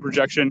 financial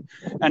projection,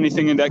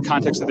 anything in that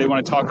context that they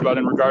want to talk about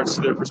in regards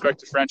to their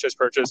prospective franchise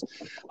purchase.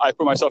 I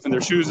put myself in their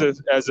shoes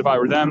as if I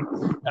were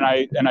them, and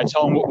I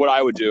tell them what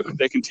I would do.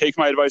 They can take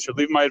my advice or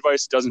leave my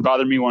advice. It doesn't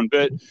bother me one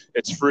bit.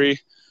 It's free.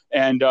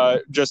 And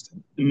just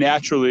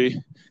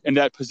naturally in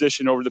that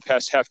position over the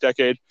past half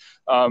decade,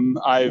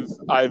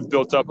 I've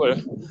built up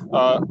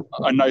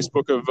a nice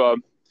book of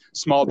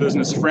small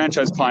business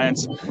franchise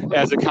clients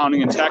as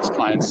accounting and tax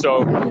clients.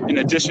 So in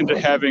addition to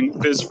having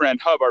Biz Fran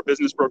Hub, our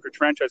business brokerage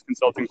franchise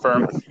consulting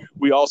firm,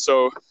 we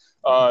also,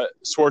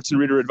 Swartz and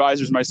Reader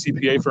Advisors, my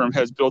CPA firm,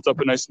 has built up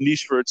a nice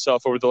niche for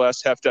itself over the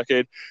last half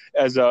decade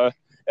as a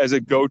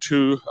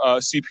go-to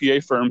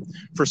CPA firm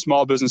for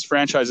small business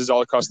franchises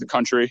all across the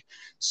country.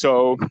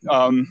 So,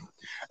 and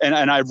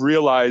I've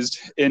realized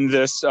in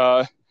this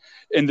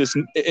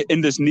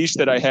niche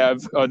that I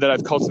have, that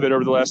I've cultivated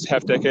over the last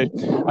half decade,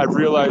 I've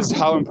realized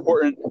how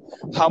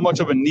much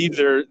of a need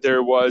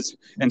there was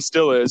and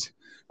still is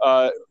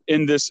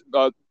in this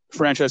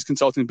franchise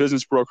consulting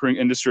business brokering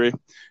industry,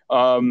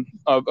 of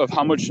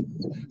how much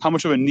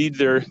of a need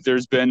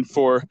there's been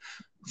for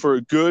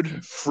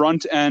good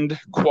front end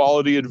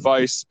quality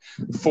advice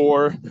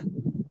for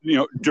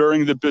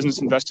during the business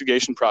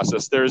investigation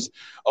process. There's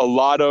a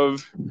lot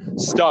of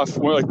stuff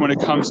when it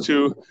comes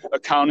to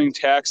accounting,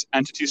 tax,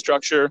 entity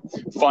structure,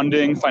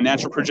 funding,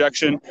 financial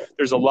projection.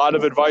 There's a lot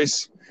of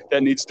advice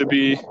that needs to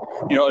be,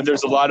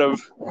 there's a lot of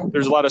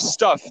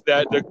stuff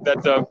that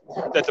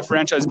the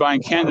franchise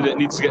buying candidate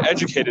needs to get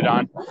educated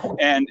on,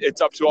 and it's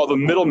up to all the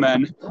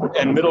middlemen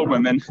and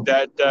middlewomen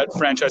that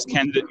franchise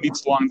candidate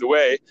meets along the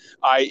way,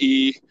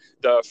 i.e.,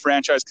 the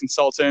franchise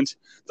consultant,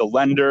 the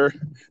lender,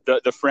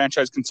 the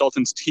franchise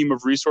consultant's team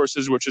of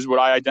resources, which is what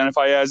I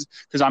identify as,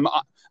 because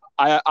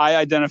I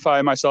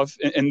identify myself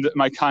in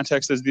my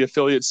context as the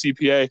affiliate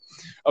CPA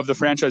of the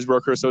Franchise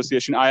Broker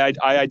Association. I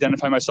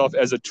identify myself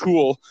as a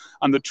tool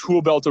on the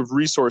tool belt of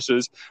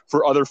resources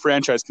for other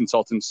franchise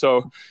consultants.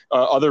 So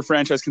other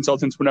franchise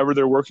consultants, whenever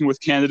they're working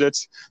with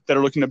candidates that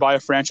are looking to buy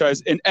a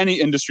franchise in any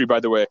industry, by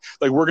the way,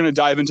 like we're going to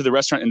dive into the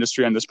restaurant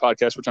industry on this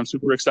podcast, which I'm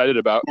super excited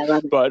about.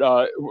 But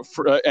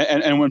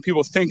and when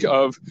people think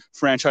of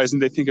franchising,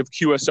 they think of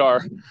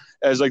QSR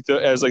as like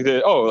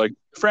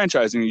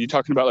franchising. You're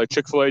talking about like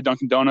Chick-fil-A,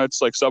 Dunkin'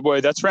 Donuts, like Subway,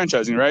 that's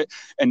franchising, right?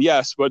 And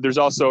yes, but there's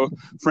also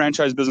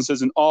franchise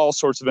businesses in all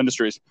sorts of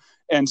industries.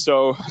 And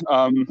so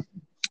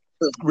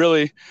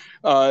really,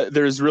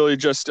 there's really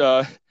just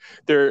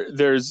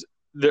there's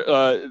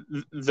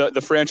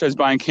the franchise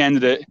buying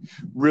candidate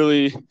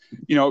really,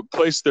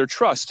 place their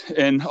trust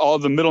in all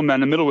of the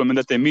middlemen and middlewomen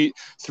that they meet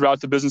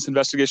throughout the business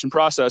investigation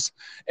process.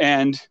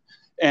 And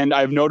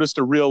I've noticed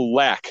a real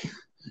lack,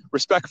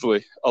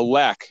 respectfully, a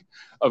lack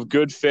of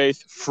good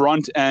faith,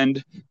 front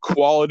end,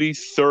 quality,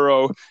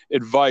 thorough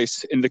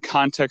advice in the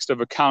context of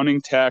accounting,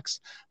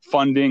 tax,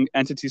 funding,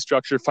 entity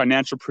structure,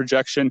 financial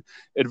projection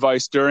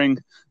advice during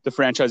the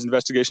franchise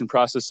investigation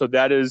process. So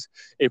that is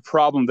a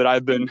problem that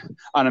I've been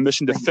on a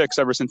mission to fix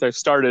ever since I've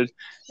started.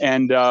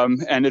 And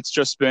it's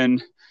just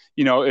been,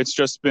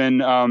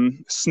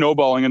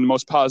 snowballing in the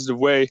most positive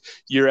way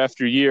year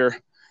after year.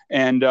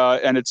 And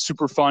it's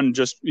super fun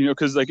just,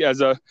 cause like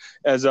as a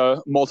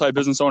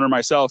multi-business owner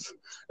myself,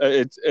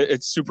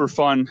 it's super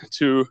fun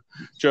to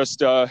just,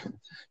 do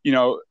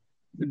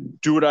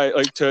what I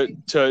like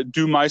to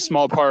do my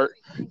small part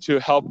to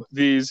help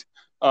these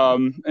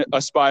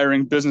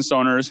aspiring business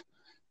owners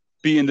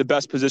be in the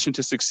best position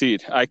to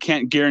succeed. I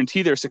can't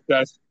guarantee their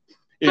success.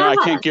 I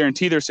can't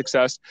guarantee their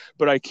success,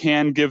 but I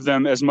can give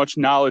them as much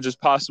knowledge as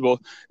possible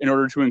in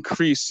order to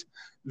increase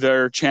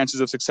their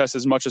chances of success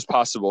as much as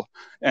possible.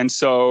 And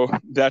so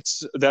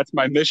that's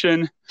my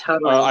mission.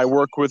 Totally. I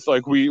work with,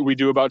 we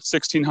do about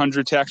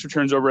 1,600 tax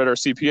returns over at our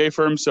CPA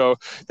firm. So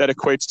that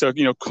equates to,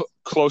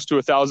 close to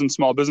 1,000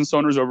 small business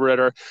owners over at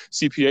our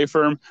CPA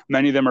firm.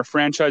 Many of them are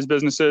franchise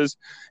businesses.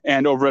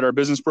 And over at our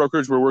business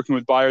brokerage, we're working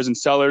with buyers and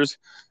sellers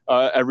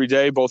every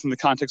day, both in the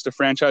context of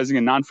franchising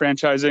and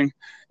non-franchising.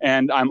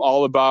 And I'm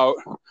all about,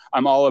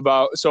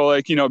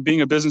 so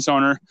being a business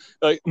owner,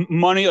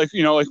 money,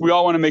 we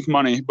all want to make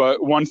money, but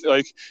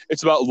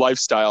it's about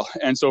lifestyle.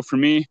 And so for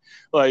me,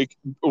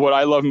 what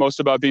I love most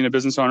about being a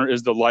business owner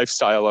is the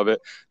lifestyle of it.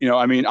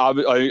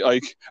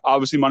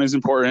 Obviously money is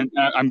important.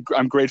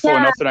 I'm grateful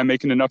enough that I'm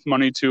making enough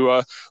money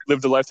to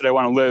live the life that I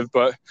want to live.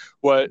 But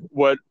what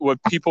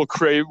people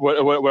crave,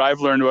 what I've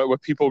learned,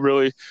 what people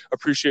really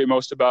appreciate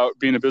most about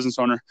being a business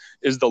owner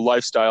is the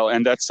lifestyle.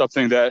 And that's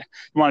something that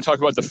you want to talk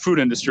about the food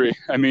industry.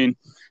 I mean,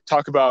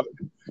 talk about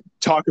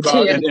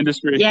an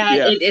industry.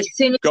 Yeah. As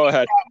soon as go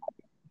ahead.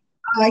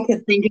 I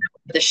could think of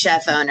the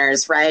chef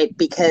owners, right?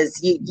 Because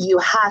you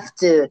have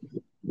to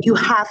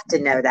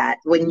know that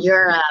when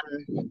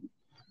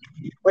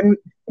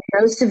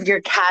most of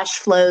your cash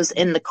flows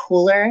in the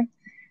cooler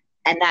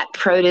and that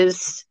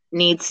produce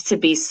needs to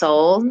be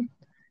sold,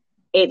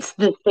 it's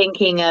the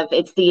thinking of,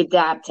 it's the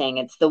adapting,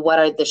 it's the, what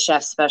are the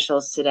chef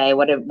specials today?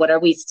 What are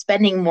we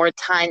spending more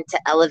time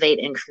to elevate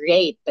and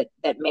create, but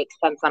that makes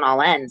sense on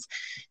all ends?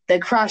 The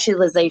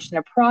cross-utilization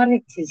of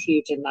product is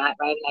huge in that,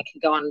 right? And I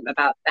could go on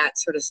about that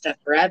sort of stuff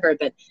forever,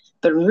 but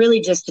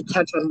really just to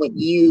touch on what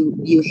you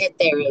hit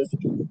there is,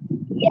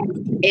 yes,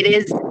 it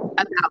is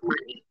about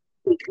money,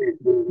 because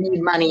we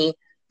need money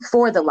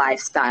for the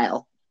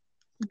lifestyle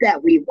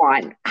that we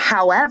want.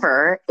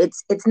 However,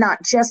 it's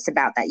not just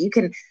about that. You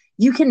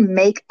can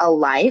make a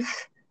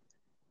life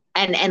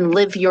and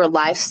live your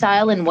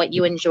lifestyle and what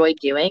you enjoy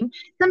doing.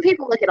 Some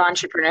people look at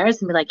entrepreneurs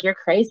and be like, you're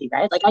crazy,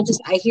 right?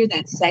 I hear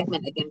that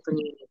segment again from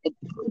you.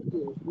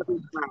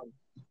 Every time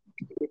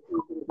you're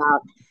talking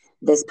about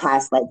this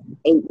past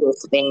 8-year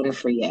span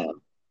for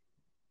you.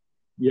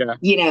 Yeah.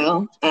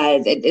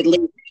 At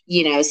least,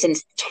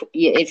 since,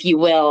 if you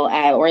will,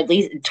 or at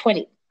least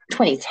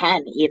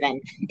 2010, even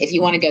if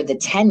you want to go the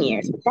 10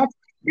 years, but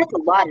that's a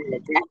lot in a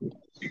decade.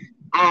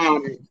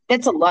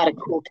 That's a lot of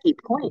cool key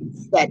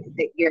points that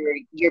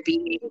you're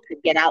being able to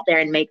get out there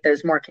and make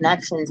those more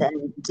connections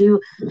and doing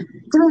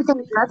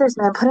things for others,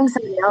 man, putting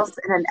somebody else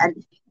in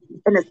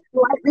a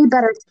slightly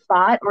better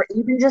spot, or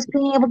even just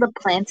being able to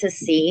plant a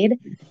seed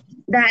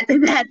that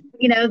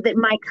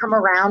might come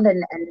around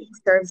and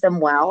serves them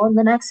well in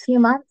the next few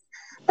months.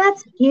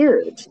 That's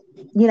huge.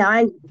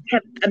 I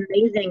have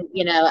amazing,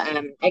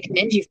 I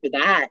commend you for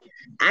that.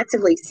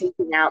 Actively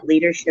seeking out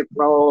leadership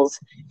roles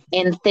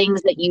in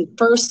things that you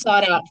first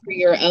sought out for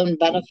your own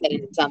benefit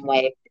in some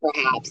way,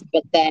 perhaps,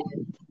 but then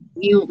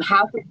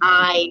how can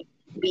I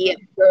be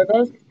of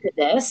service to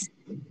this?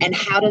 And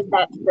how does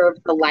that serve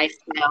the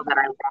lifestyle that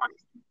I want?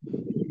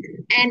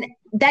 And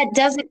that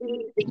doesn't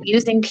mean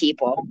using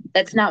people.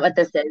 That's not what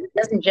this is. It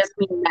doesn't just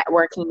mean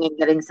networking and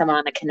getting someone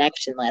on a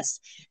connection list.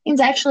 It means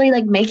actually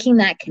making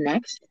that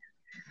connection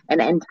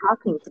and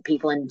talking to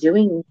people and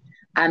doing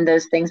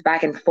those things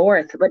back and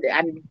forth. But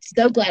I'm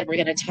so glad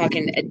we're going to talk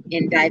and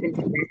dive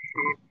into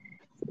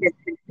this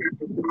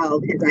well,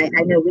 because I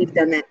know we've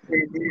done that.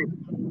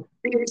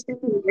 We were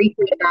speaking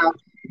briefly about,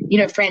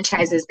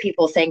 franchises.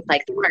 People think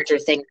like the larger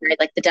things, right?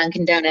 Like the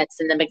Dunkin' Donuts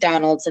and the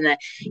McDonald's and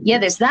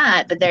there's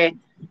that, but there's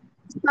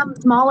some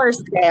smaller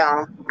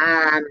scale.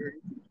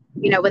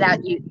 Without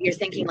you're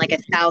thinking like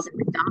 1,000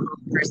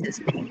 McDonald's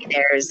versus maybe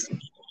there's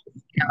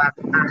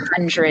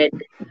 100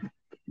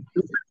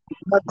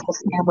 local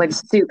sandwich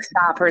soup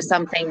shop or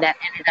something that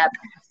ended up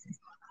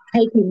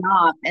taking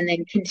off and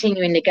then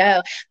continuing to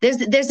go.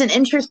 There's an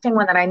interesting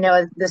one that I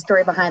know the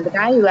story behind. The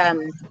guy who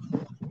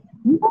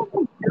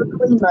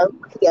Yogi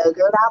Mowgli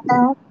yogurt out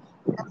there.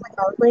 That's like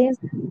Mowgli's,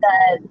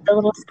 the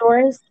little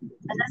stores.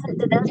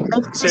 Did those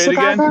make it to Say it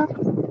Chicago?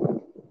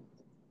 again.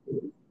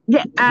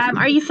 Yeah.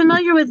 Are you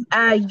familiar with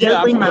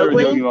Yogi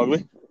Mowgli? Yogi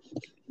Mowgli.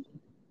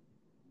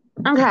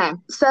 Okay,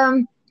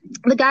 so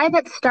the guy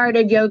that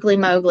started Yogi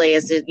Mowgli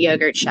is a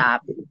yogurt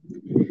shop,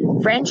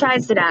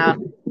 franchised it out,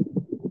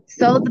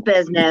 sold the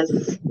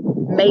business,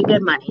 made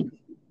good money.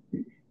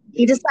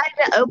 He decided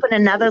to open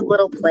another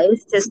little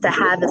place just to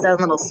have his own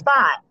little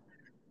spot.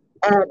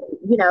 And,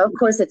 of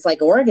course, it's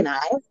like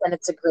organized and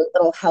it's a great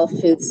little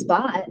health food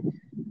spot.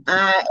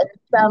 And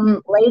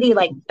some lady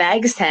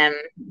begs him.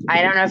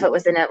 I don't know if it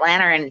was in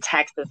Atlanta or in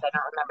Texas. I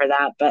don't remember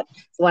that, but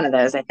it's one of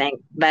those, I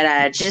think.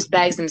 But just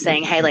begs him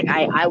saying, hey,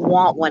 I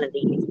want one of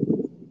these.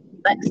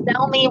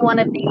 Sell me one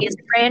of these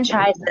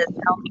franchises.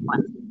 Sell me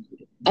one.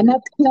 And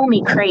that's Kill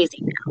Me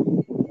Crazy now.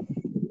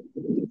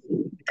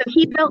 So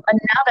he built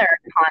another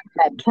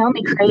concept, Kill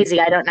Me Crazy.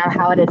 I don't know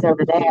how it is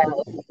over there.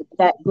 Does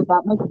that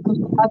make it to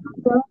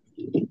Chicago?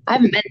 I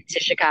haven't been to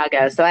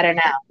Chicago, so I don't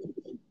know.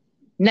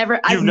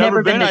 I've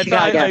never been to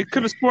Chicago. I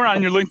could have sworn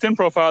on your LinkedIn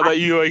profile that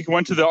you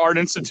went to the Art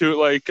Institute,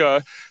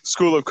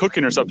 School of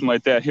Cooking or something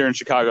like that here in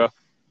Chicago.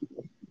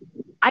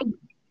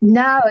 In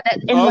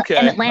Atlanta.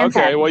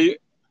 Okay. Well,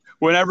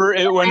 whenever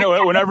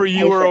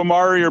you or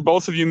Omari or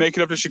both of you make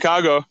it up to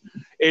Chicago,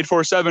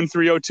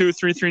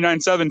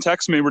 847-302-3397,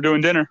 text me. We're doing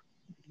dinner.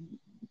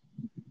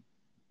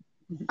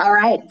 All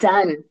right,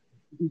 done.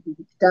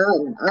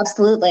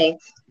 Absolutely.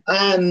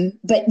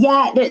 But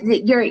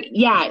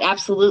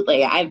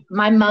absolutely.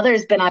 My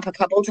mother's been up a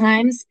couple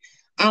times.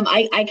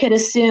 I could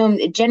assume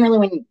generally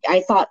when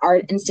I thought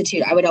Art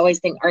Institute, I would always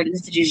think Art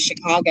Institute of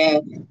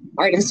Chicago,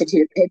 Art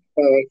Institute of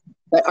Pittsburgh,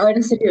 but Art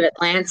Institute of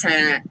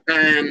Atlanta,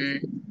 the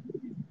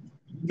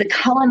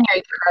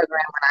culinary program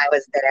when I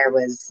was there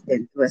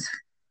was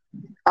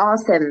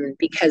awesome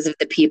because of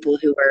the people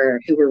who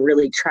were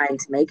really trying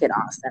to make it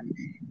awesome.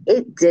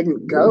 It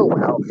didn't go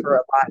well for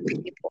a lot of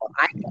people.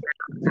 I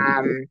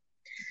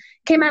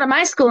came out of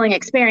my schooling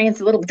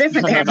experience a little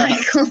different there,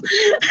 Michael.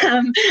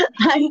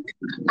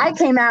 I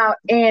came out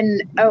in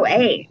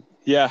 2008.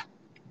 Yeah.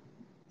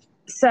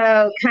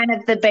 So kind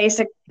of the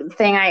basic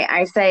thing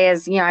I say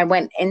is, I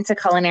went into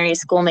culinary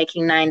school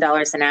making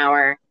 $9 an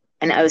hour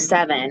in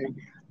 2007.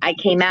 I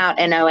came out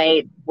in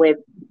 2008 with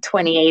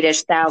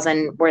 28-ish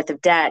thousand worth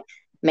of debt,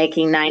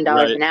 making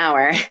 $9 an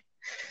hour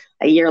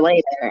a year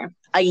later.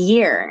 A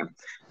year.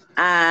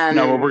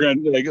 No, we're gonna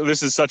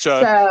this is such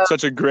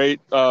a great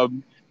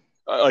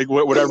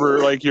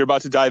whatever you're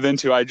about to dive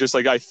into. I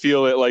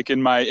feel it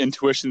in my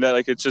intuition that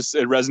it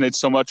resonates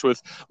so much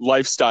with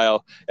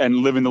lifestyle and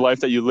living the life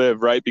that you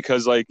live, right?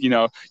 Because you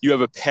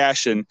have a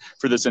passion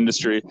for this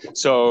industry.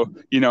 So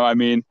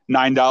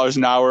 $9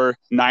 an hour,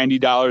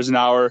 $90 an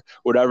hour,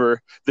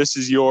 whatever. This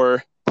is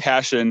your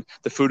passion,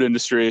 the food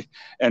industry,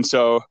 and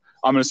so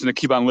I'm just going to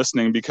keep on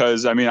listening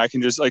because I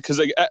can just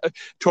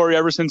Tori,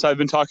 ever since I've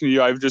been talking to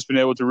you, I've just been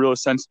able to really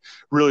sense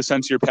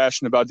your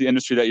passion about the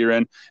industry that you're in.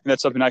 And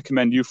that's something I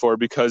commend you for,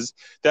 because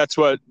that's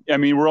what,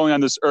 we're only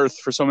on this earth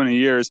for so many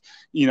years.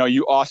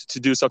 You ought to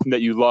do something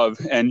that you love,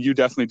 and you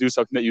definitely do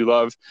something that you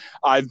love.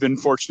 I've been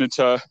fortunate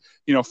to,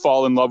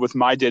 fall in love with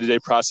my day-to-day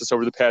process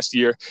over the past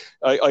year.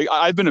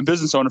 I've been a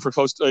business owner for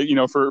close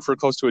to, for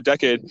close to a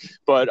decade,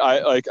 but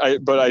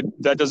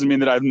that doesn't mean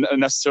that I've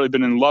necessarily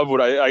been in love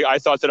with it. I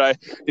thought that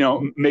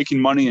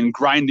making money and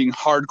grinding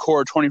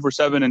hardcore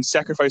 24/7 and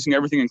sacrificing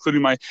everything,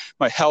 including my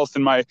health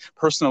and my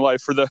personal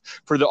life for the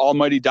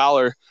almighty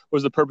dollar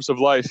was the purpose of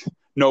life.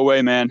 No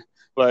way, man.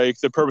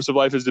 The purpose of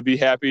life is to be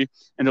happy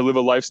and to live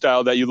a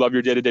lifestyle that you love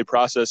your day-to-day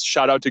process.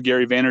 Shout out to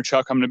Gary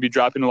Vaynerchuk. I'm going to be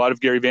dropping a lot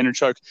of Gary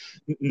Vaynerchuk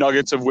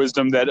nuggets of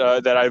wisdom that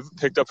I've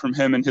picked up from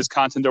him and his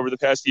content over the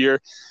past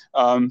year.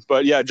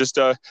 But yeah, just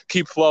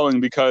keep flowing,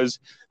 because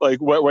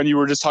when you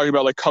were just talking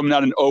about coming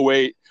out in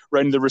 2008,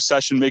 right in the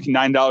recession, making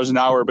 $9 an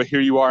hour, but here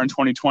you are in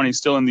 2020,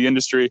 still in the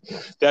industry.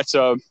 That's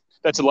a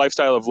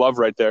lifestyle of love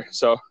right there.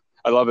 So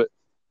I love it.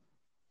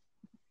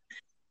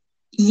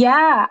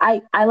 Yeah,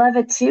 I love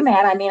it too,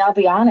 man. I'll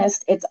be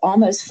honest, it's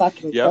almost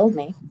fucking killed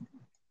me.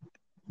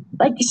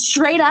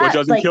 Straight up. What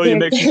doesn't kill you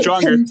makes you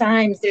stronger.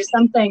 Sometimes there's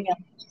something,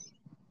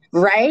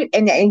 right?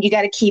 And you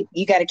got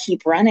to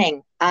keep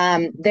running.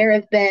 There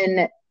have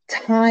been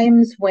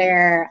times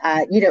where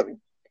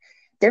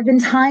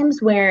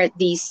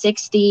the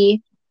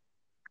 60,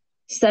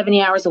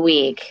 70 hours a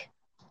week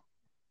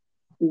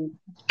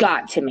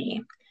got to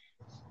me,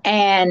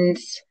 and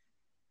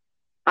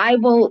I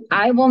will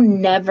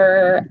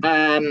never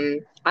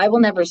I will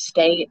never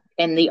state,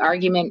 and the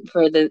argument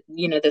for the,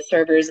 the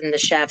servers and the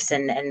chefs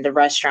and the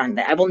restaurant,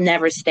 I will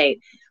never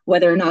state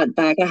whether or not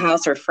back of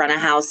house or front of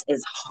house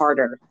is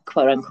harder,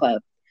 quote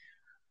unquote.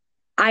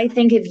 I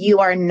think if you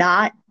are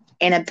not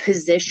in a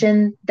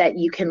position that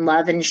you can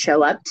love and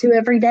show up to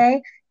every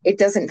day, it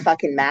doesn't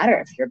fucking matter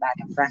if you're back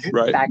in front,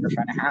 Right. back or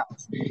front of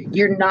house.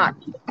 You're not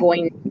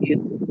going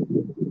to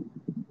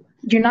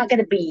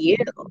be you.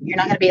 You're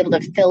not going to be able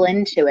to fill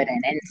into it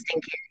and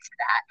sink into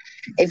that.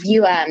 If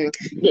you,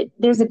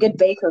 there's a good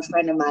baker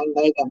friend of mine,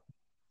 Megan.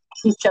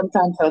 She's jumped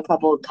onto a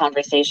couple of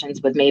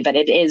conversations with me, but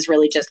it is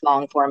really just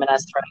long form and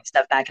us throwing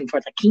stuff back and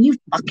forth. Like, can you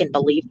fucking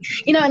believe,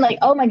 and like,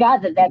 oh my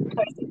God, that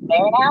person's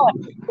there now,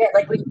 and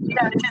like we, just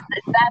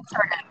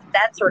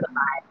that sort of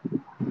vibe.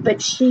 But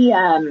she,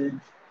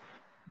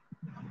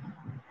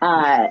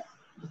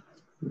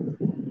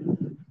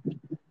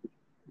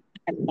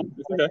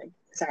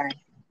 sorry.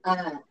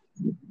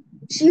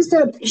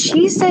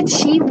 She said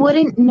she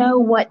wouldn't know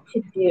what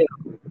to do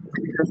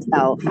with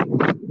herself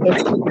if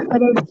she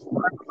couldn't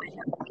work with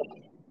her.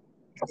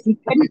 If she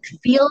couldn't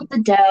feel the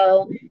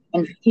dough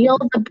and feel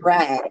the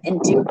bread and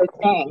do her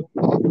thing,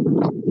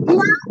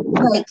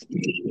 like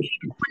she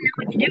wouldn't know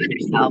what to do with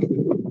herself.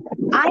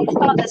 I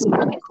saw this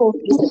really cool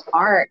piece of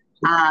art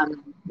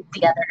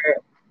the other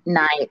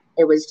night.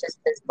 It was just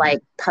this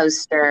like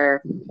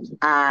poster,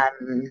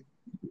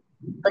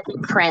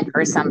 looking print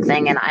or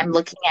something, and I'm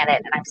looking at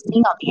it and I'm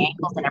seeing all the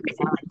angles and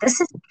everything. I'm like,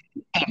 this is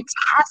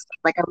fantastic.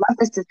 Like, I love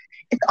this.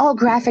 It's all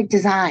graphic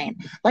design.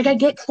 Like, I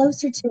get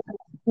closer to it.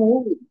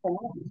 Holy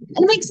God.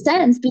 And it makes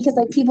sense because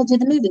like people do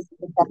the movies.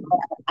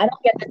 I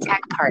don't get the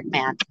tech part,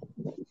 man.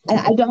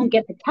 I don't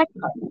get the tech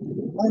part.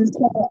 And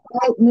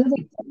so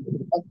moving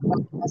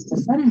from house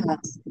to front of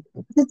house,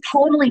 it's a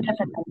totally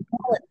different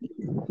mentality.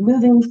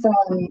 Moving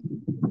from,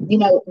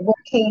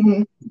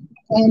 working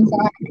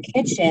hands-on in the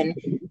kitchen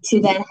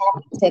to then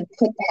having to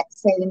put that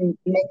same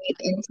menu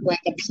into like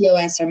a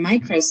POS or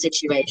micro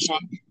situation,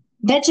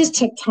 that just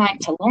took time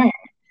to learn.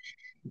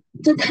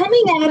 So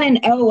coming out in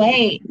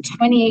 08,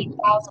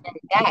 28,000 in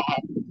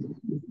debt,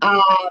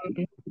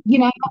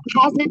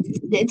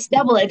 it's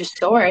double-edged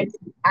sword.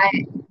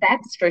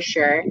 That's for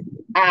sure.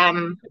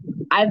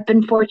 I've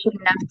been fortunate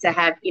enough to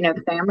have,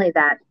 family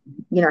that,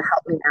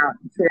 helped me out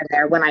here and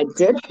there when I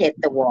did hit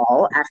the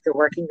wall after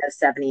working those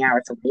 70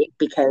 hours a week,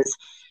 because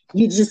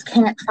you just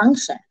can't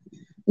function.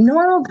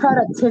 Normal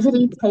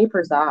productivity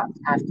tapers off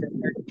after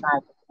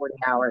 35 to 40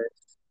 hours.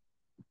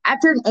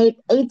 After an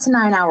 8 to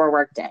 9 hour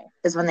workday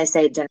is when they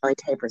say it generally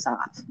tapers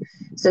off.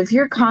 So if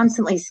you're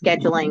constantly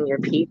scheduling your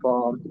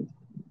people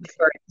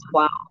for a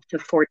 12 to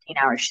 14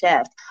 hour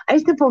shift, I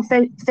used to pull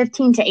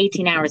 15 to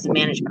 18 hours of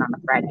management on a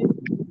Friday.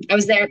 I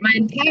was there my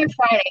entire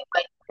Friday.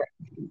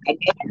 I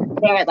get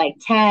there at like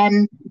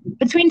 10,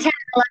 between 10 and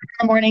 11 in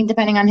the morning,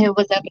 depending on who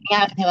was opening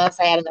up and who else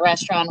I had in the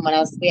restaurant and what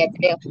else we had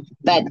to do.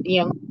 But,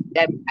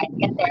 I'd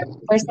get there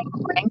first thing in the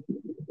morning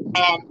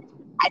and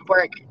I'd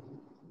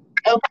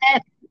open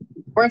it,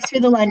 work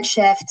through the lunch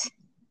shift,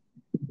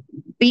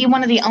 be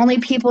one of the only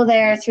people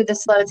there through the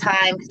slow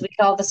time, because we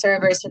call the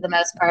servers for the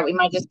most part. We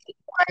might just keep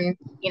one,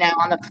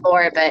 on the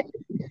floor, but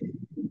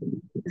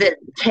the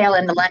tail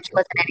end of lunch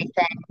wasn't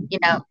anything,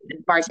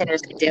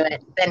 bartenders could do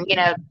it. Then,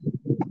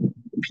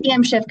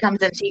 PM shift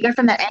comes in. So you go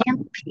from the AM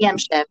to PM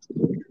shift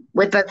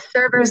with both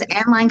servers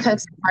and line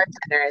cooks and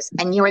bartenders,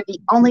 and you are the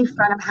only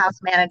front of house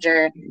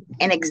manager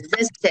in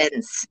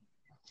existence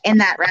in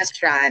that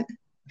restaurant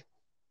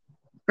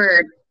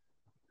for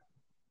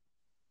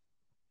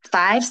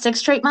 5-6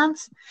 straight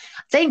months.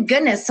 Thank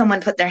goodness someone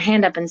put their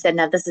hand up and said,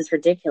 no, this is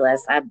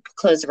ridiculous. I've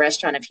closed the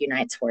restaurant a few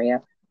nights for you.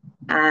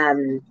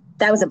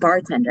 That was a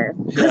bartender.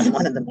 It was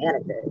one of the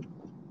managers.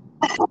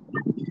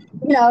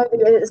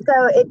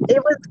 So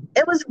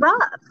it was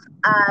rough.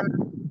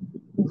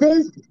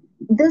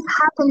 This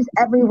happens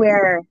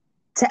everywhere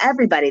to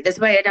everybody. This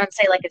way I don't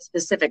say like a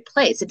specific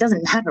place. It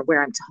doesn't matter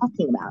where I'm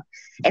talking about.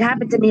 It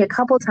happened to me a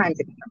couple times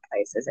in different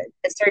places. At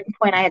a certain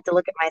point I had to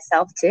look at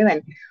myself too.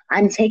 And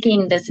I'm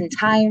taking this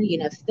entire,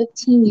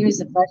 15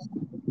 years of myself.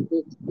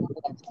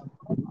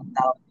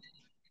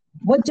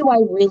 What do I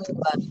really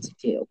love to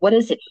do? What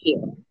is it here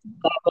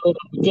that I really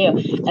love to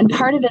do? And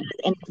part of it is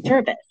in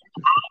service.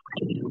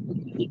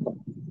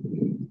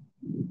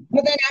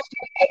 Well, then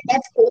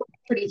that's cool,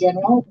 pretty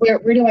general. Where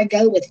do I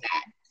go with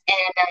that?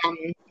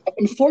 And I've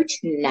been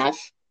fortunate enough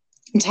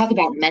to talk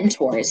about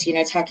mentors,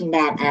 talking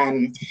about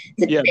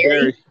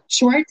Barry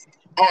Schwartz.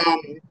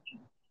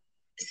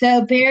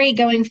 So Barry,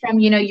 going from,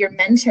 your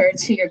mentor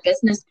to your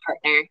business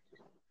partner,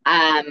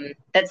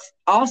 that's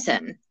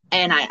awesome.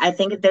 And I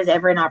think if there's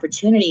ever an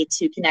opportunity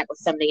to connect with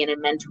somebody in a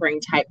mentoring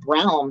type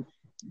realm,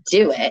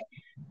 do it.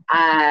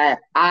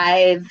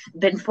 I've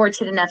been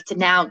fortunate enough to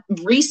now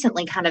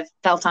recently kind of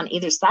felt on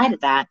either side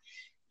of that.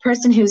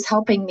 Person who's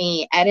helping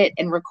me edit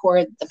and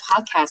record the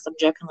podcast, I'm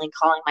jokingly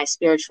calling my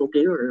spiritual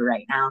guru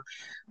right now.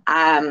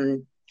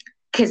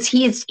 Because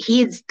he is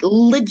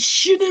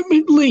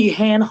legitimately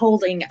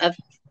hand-holding a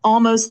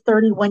almost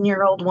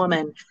 31-year-old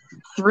woman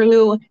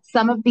through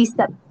some of these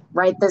steps.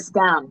 Write this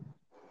down.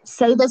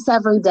 Say this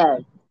every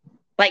day.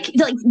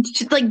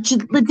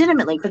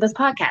 legitimately for this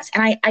podcast.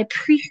 And I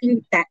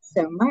appreciate that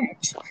so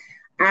much.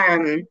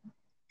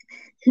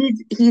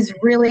 He's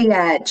really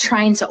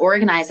trying to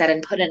organize that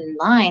and put it in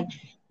line.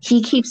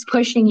 He keeps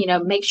pushing,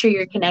 make sure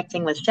you're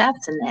connecting with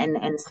chefs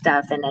and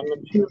stuff and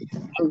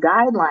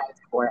guidelines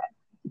for it.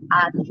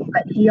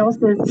 But he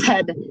also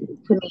said to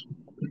me,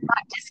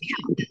 not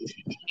discount those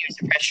 15 years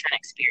of restaurant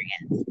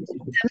experience.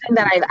 Something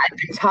that I've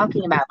been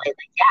talking about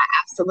lately. Yeah,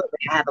 absolutely.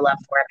 I have a love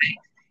for it.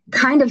 I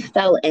kind of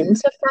fell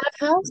into front of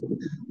house.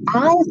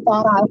 I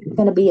thought I was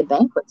going to be a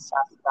banquet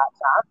chef for that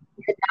job.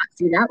 Did not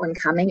see that one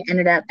coming.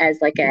 Ended up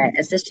as like an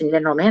assistant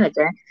general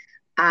manager,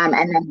 and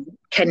then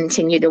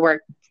continued to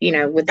work,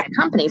 with that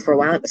company for a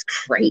while. It was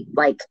great.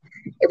 Like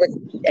it was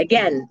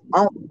again,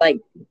 all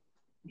like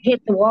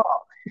hit the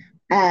wall.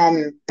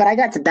 But I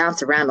got to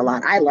bounce around a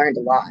lot. I learned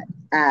a lot.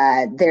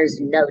 There's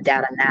no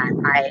doubt on that.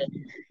 I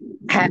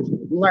have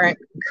learned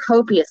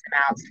copious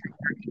amounts from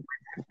working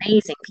with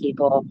amazing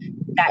people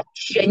that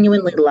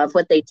genuinely love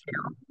what they do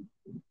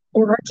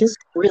or are just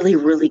really,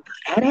 really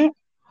good at it.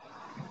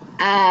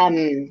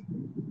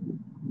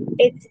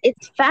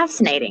 It's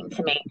fascinating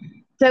to me.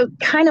 So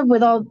kind of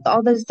with all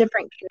those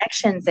different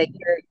connections that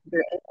you're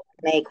able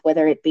to make,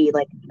 whether it be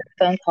like a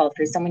phone call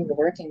through someone you're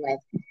working with,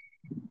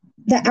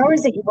 the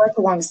hours that you work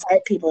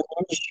alongside people in the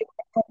industry,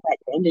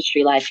 your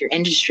industry life, your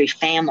industry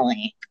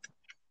family,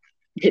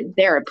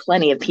 there are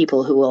plenty of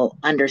people who will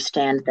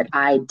understand that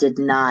I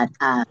didn't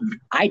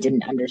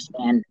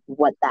understand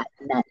what that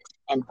meant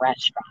in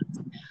restaurants.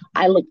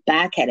 I look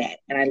back at it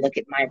and I look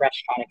at my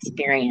restaurant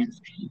experience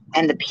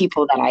and the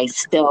people that I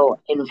still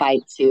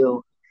invite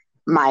to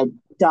my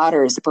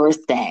daughter's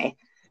birthday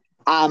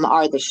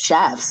are the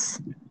chefs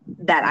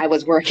that I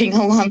was working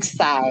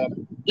alongside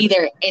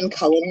either in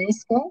culinary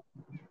school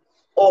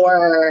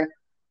or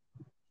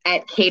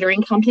at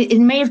catering company. We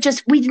may have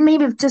just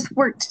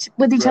worked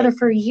with each other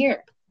for a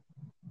year.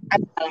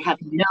 I have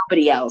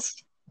nobody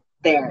else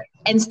there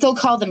and still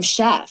call them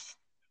chef.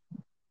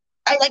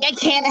 I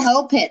can't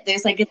help it.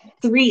 There's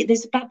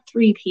about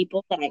three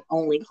people that I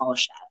only call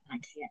chef. I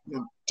can't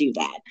not do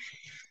that.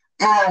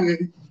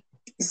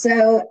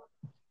 So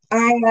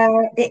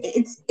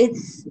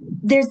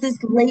there's this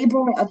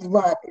labor of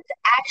love. It's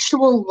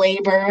actual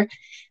labor,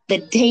 the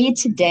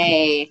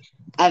day-to-day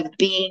of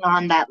being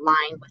on that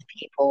line with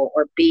people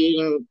or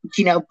being,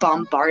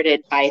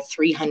 bombarded by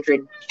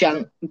 300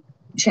 junk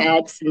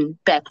Chads and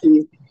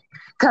Beckys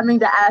coming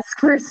to ask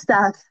for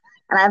stuff.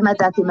 And I have my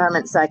Becky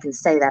moments, so I can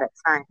say that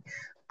it's fine.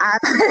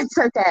 It's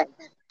okay.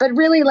 But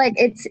really,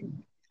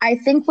 I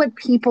think what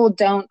people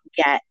don't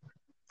get,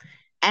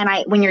 and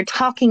when you're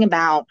talking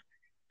about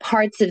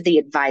parts of the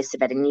advice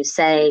of it, and you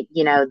say,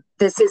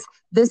 this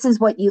is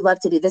what you love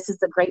to do. This is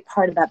the great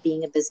part about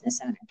being a business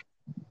owner.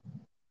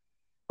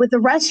 With the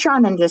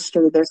restaurant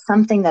industry, there's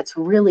something that's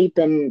really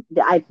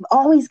I've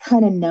always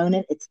kind of known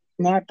it. It's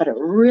there, but it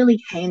really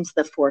came to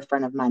the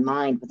forefront of my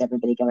mind with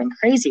everybody going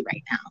crazy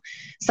right now.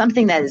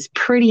 Something that is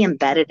pretty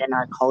embedded in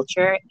our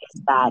culture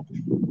is that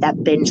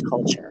binge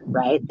culture,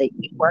 right? That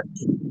you work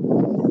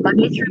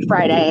Monday through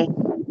Friday,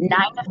 9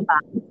 to 5.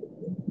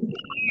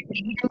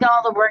 You didn't get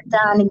all the work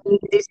done and you need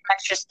to do some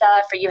extra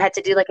stuff, or you had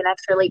to do like an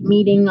extra late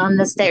meeting on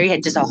this day, or you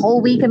had just a whole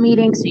week of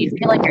meetings, so you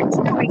feel like you're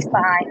 2 weeks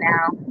behind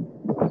now.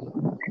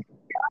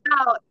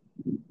 Out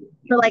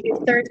for like a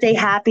Thursday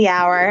happy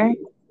hour,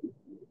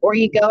 or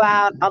you go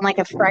out on like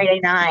a Friday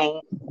night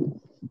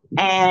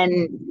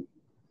and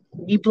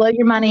you blow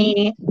your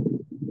money,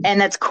 and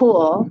that's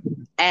cool,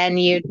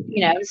 and you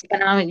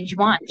spend on what you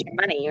want, your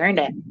money, you earned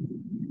it,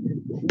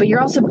 but you're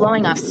also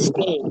blowing off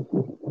steam.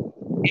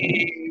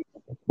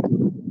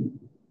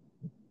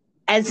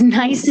 As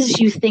nice as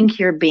you think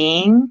you're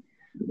being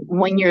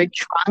when you're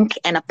drunk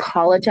and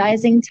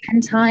apologizing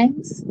 10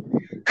 times,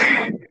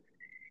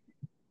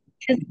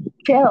 just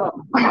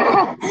chill.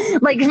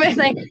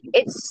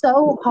 It's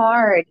so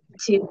hard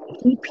to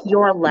keep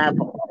your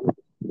level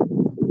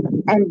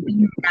and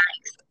be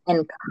nice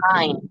and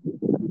kind.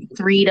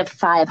 300 to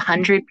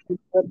 500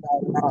 people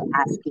that are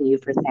asking you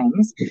for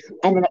things,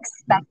 and then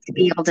expect to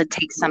be able to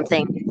take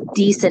something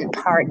decent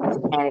part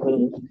of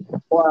humanity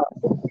or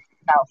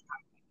self.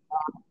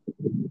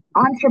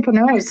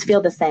 Entrepreneurs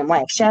feel the same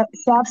way.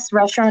 Chefs,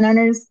 restaurant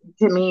owners,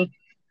 to me,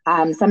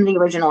 some of the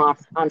original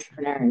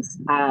entrepreneurs,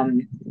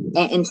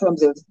 in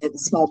terms of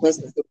small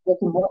business, they're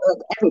working more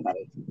with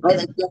everybody,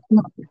 right?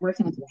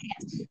 Working with your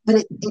hands. But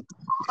it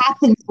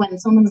happens when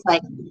someone's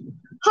like,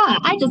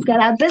 I just got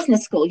out of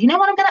business school. You know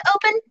what I'm going to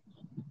open?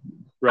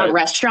 Right. A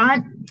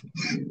restaurant.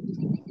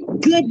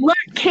 Good luck,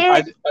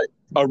 kid.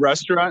 A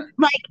restaurant?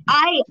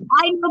 I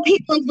know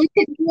people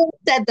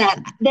said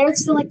that. They're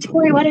still like,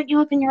 Tori, why don't you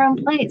open your own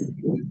place?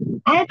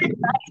 I have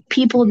advised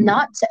people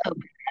not to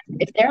open them.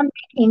 If they're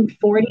making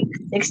 40 to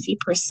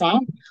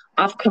 60%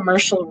 off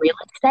commercial real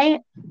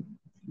estate,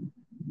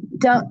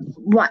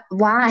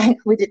 why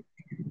would it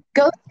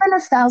go spend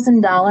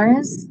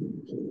 $1,000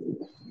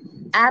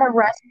 at a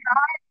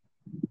restaurant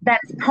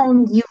that's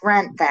paying you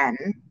rent then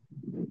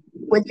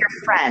with your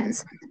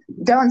friends?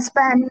 Don't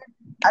spend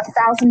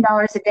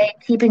 $1,000 a day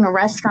keeping a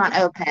restaurant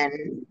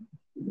open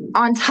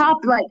on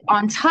top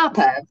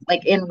of,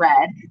 like in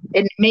red,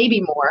 and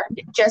maybe more,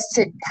 just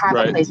to have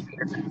a place for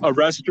your food. A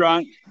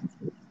restaurant.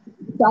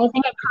 So I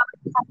think I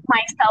probably talked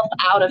myself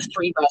out of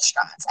 3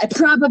 restaurants. I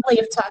probably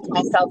have talked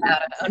myself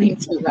out of owning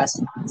 2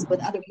 restaurants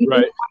with other people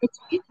who wanted to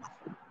do that.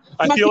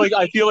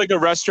 I feel like a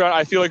restaurant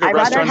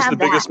is the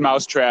biggest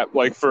mousetrap,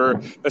 like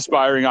for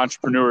aspiring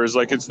entrepreneurs.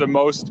 Like it's the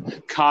most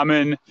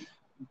common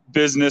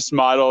business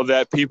model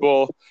that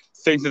people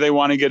think that they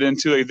want to get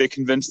into. Like they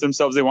convince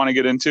themselves they want to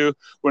get into,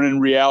 when in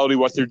reality,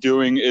 what they're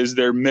doing is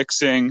they're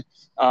mixing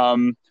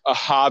a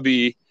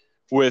hobby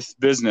with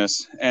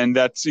business. And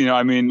that's,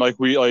 I mean, like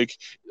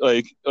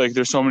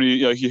there's so many,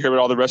 you hear about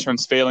all the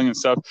restaurants failing and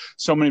stuff.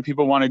 So many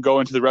people want to go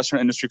into the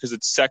restaurant industry because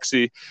it's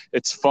sexy,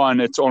 it's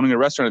fun, it's owning a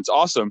restaurant, it's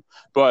awesome.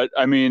 But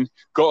I mean,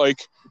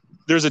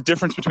 there's a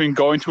difference between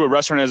going to a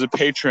restaurant as a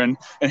patron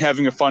and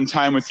having a fun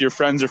time with your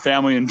friends or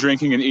family and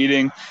drinking and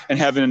eating and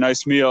having a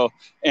nice meal,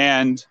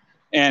 and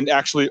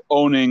actually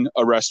owning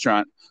a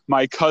restaurant.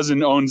 My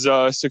cousin owns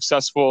a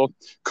successful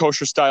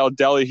kosher style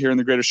deli here in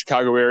the greater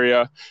Chicago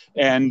area.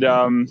 And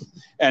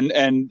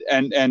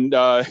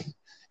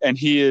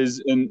he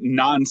is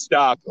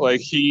nonstop.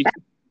 Like it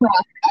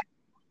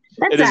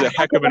is a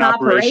heck of an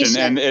operation,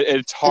 and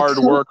it's hard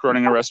work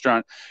running a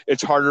restaurant.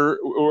 It's harder.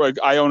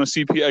 I own a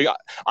CPA.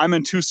 I'm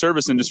in 2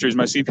 service industries,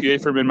 my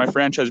CPA firm and my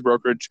franchise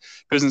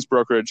business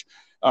brokerage.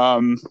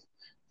 And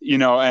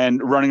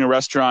running a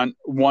restaurant,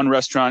 one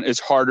restaurant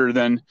is harder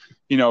than,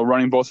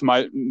 running both of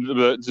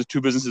the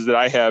 2 businesses that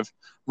I have.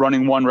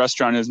 Running one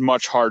restaurant is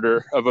much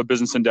harder of a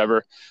business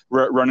endeavor.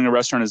 Running a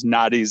restaurant is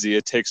not easy.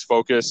 It takes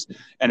focus,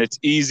 and it's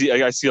easy.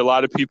 I see a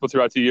lot of people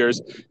throughout the years,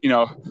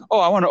 I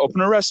want to open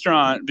a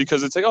restaurant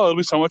because it's like, oh, it'll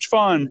be so much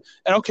fun.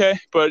 And okay,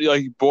 but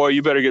like, boy,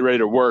 you better get ready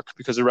to work,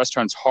 because a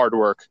restaurant's hard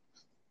work.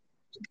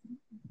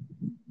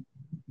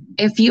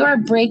 If you are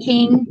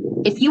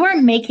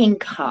making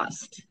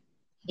cost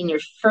in your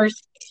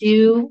first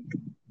 2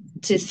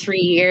 to 3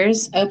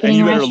 years opening,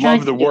 and you better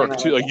love the work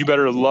too. Like you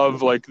better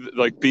love like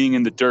being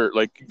in the dirt.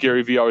 Like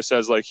Gary Vee always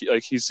says, like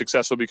he's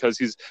successful because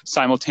he's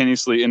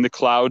simultaneously in the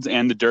clouds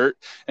and the dirt,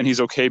 and he's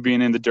okay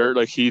being in the dirt.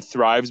 Like he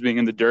thrives being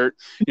in the dirt.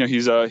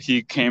 His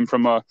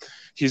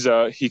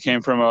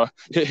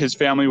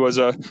family was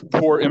a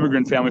poor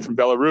immigrant family from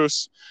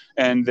Belarus,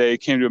 and they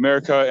came to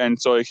America,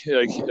 and so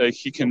like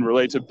he can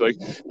relate to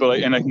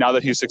and now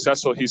that he's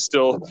successful, he's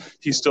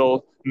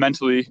still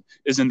mentally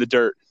is in the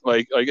dirt,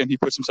 and he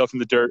puts himself in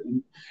the dirt,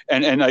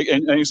 and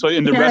so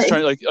in the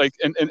restaurant,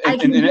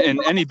 in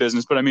any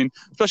business, but I mean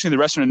especially in the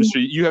restaurant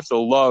industry, you have to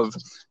love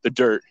the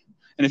dirt,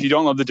 and if you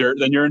don't love the dirt,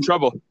 then you're in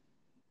trouble.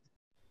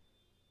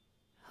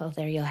 Well,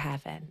 there you'll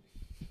have it.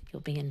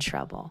 You'll be in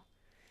trouble.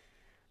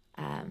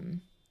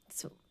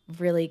 It's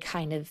really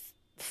kind of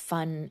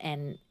fun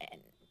and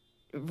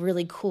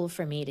really cool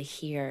for me to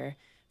hear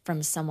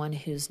from someone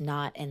who's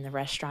not in the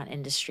restaurant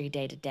industry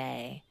day to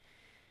day,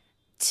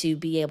 to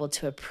be able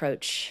to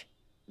approach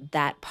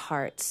that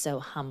part so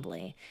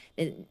humbly.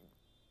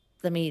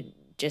 Let me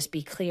just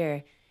be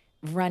clear,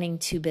 running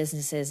 2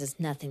 businesses is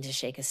nothing to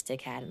shake a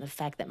stick at. And the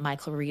fact that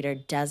Michael Reeder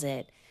does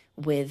it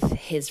with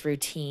his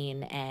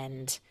routine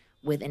and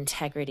with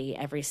integrity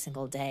every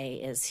single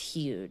day is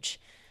huge.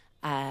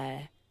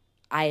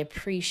 I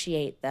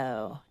appreciate,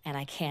 though, and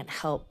I can't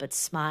help but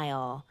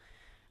smile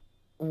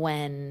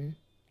when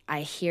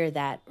I hear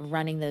that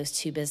running those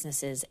 2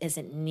 businesses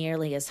isn't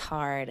nearly as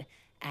hard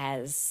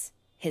as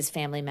his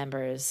family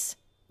members'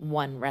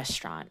 one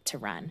restaurant to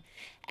run.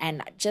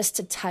 And just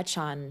to touch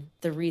on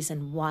the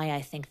reason why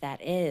I think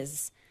that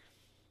is,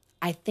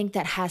 I think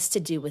that has to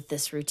do with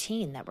this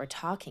routine that we're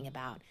talking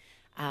about.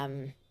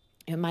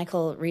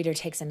 Michael Reeder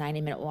takes a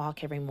 90-minute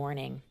walk every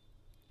morning,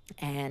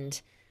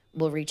 and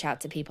we'll reach out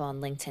to people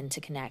on LinkedIn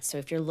to connect. So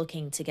if you're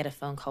looking to get a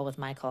phone call with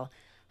Michael,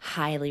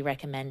 highly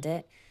recommend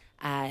it.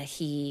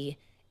 He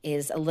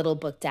is a little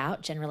booked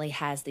out, generally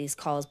has these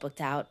calls booked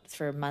out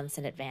for months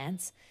in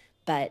advance,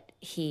 but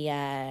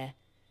he'll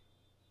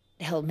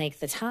make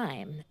the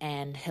time,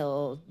 and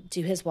he'll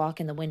do his walk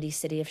in the windy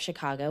city of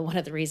Chicago. One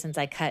of the reasons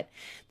I cut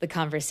the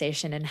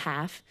conversation in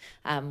half,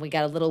 we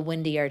got a little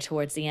windier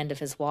towards the end of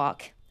his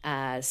walk.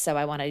 So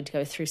I wanted to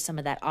go through some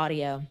of that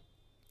audio,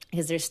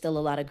 because there's still a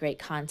lot of great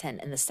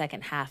content in the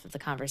second half of the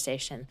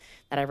conversation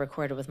that I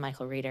recorded with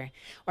Michael Reeder.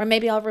 Or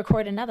maybe I'll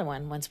record another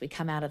one once we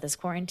come out of this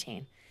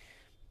quarantine.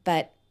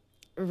 But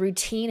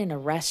routine in a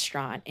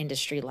restaurant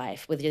industry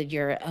life with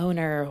your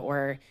owner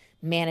or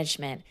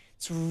management,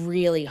 it's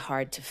really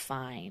hard to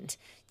find.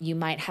 You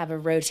might have a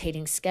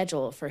rotating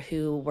schedule for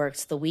who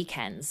works the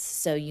weekends,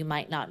 so you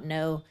might not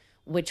know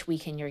which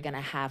weekend you're going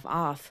to have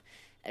off.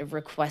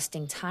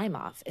 Requesting time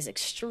off is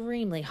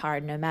extremely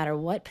hard no matter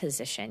what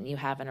position you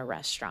have in a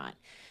restaurant.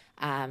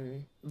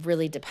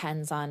 Really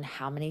depends on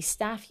how many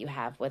staff you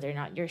have, whether or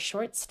not you're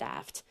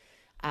short-staffed.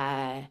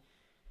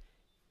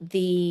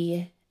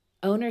 The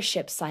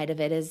ownership side of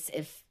it is,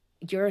 if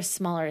you're a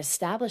smaller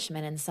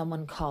establishment and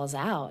someone calls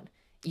out,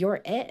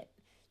 you're it.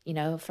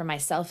 For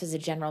myself as a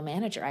general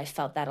manager, I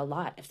felt that a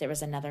lot. If there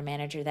was another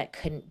manager that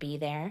couldn't be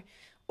there,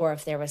 or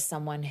if there was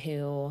someone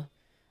who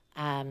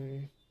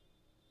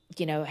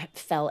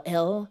fell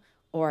ill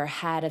or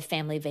had a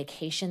family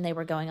vacation they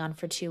were going on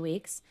for 2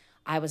 weeks,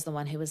 I was the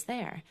one who was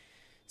there.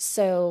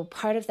 So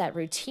part of that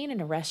routine in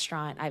a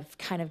restaurant, I've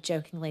kind of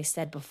jokingly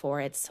said before,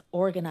 it's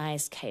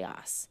organized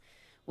chaos,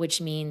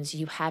 which means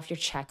you have your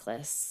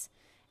checklists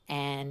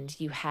and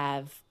you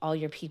have all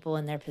your people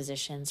in their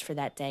positions for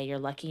that day. You're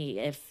lucky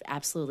if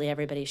absolutely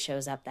everybody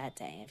shows up that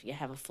day. If you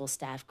have a full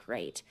staff,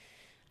 great.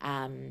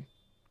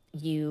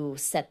 You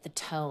set the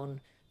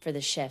tone for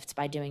the shift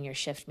by doing your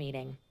shift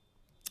meeting.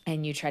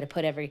 And you try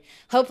to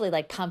hopefully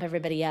like pump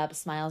everybody up,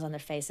 smiles on their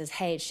faces.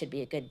 Hey, it should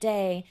be a good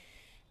day.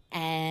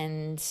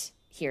 And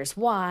here's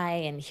why,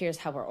 and here's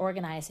how we're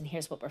organized, and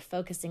here's what we're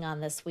focusing on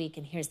this week,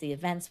 and here's the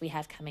events we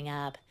have coming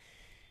up.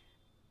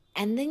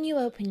 And then you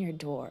open your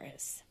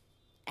doors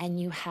and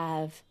you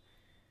have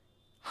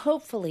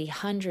hopefully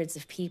hundreds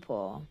of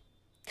people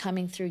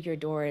coming through your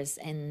doors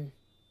in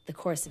the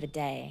course of a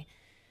day.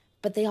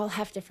 But they all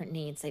have different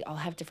needs. They all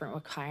have different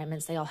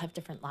requirements. They all have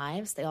different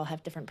lives. They all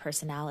have different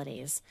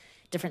personalities,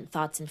 different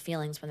thoughts and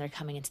feelings when they're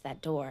coming into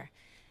that door.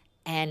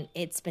 And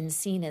it's been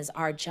seen as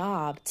our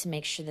job to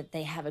make sure that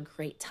they have a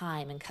great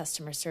time, and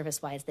customer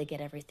service-wise, they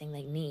get everything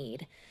they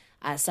need.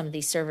 Some of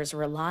these servers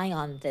rely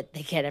on that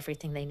they get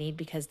everything they need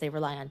because they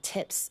rely on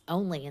tips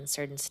only in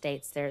certain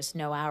states. There's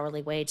no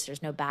hourly wage.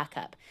 There's no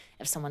backup.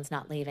 If someone's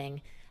not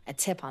leaving a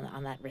tip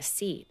on that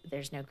receipt,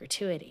 there's no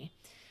gratuity.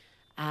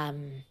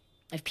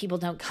 If people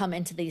don't come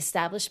into the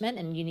establishment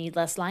and you need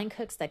less line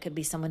cooks, that could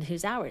be someone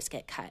whose hours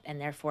get cut, and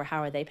therefore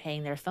how are they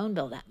paying their phone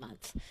bill that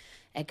month?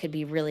 It could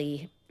be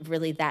really,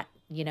 really that,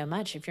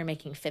 much. If you're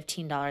making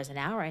 $15 an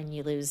hour and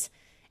you lose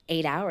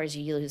 8 hours,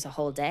 you lose a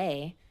whole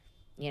day,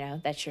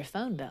 that's your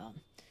phone bill.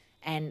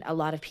 And a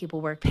lot of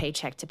people work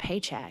paycheck to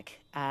paycheck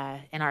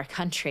in our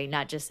country,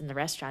 not just in the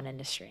restaurant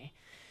industry.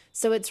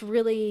 So it's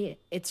really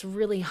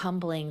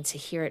humbling to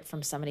hear it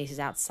from somebody who's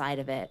outside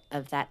of it,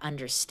 of that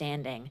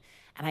understanding.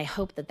 And I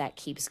hope that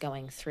keeps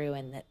going through,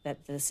 and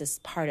that this is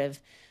part of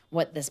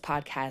what this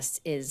podcast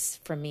is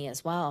for me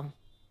as well,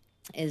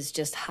 is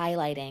just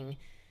highlighting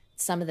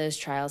some of those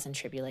trials and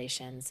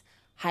tribulations,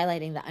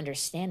 highlighting the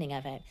understanding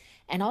of it,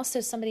 and also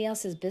somebody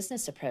else's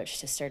business approach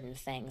to certain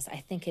things. I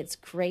think it's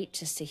great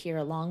just to hear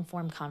a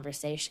long-form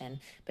conversation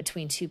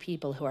between two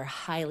people who are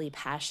highly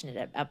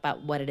passionate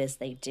about what it is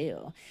they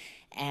do.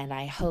 And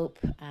I hope,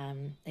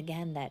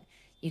 again, that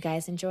you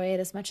guys enjoy it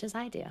as much as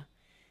I do.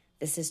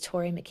 This is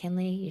Tori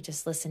McKinley. You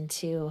just listened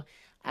to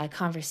a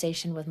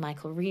conversation with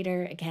Michael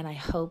Reeder. Again, I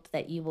hope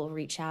that you will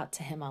reach out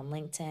to him on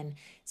LinkedIn.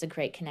 It's a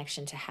great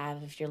connection to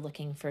have if you're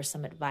looking for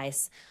some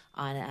advice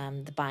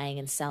on the buying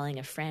and selling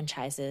of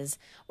franchises,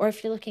 or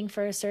if you're looking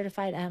for a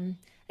certified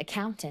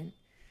accountant.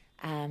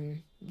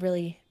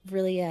 Really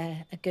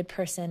a good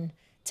person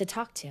to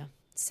talk to.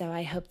 So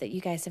I hope that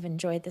you guys have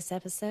enjoyed this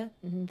episode.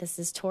 And this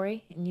is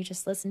Tori, and you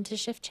just listened to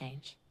Shift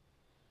Change.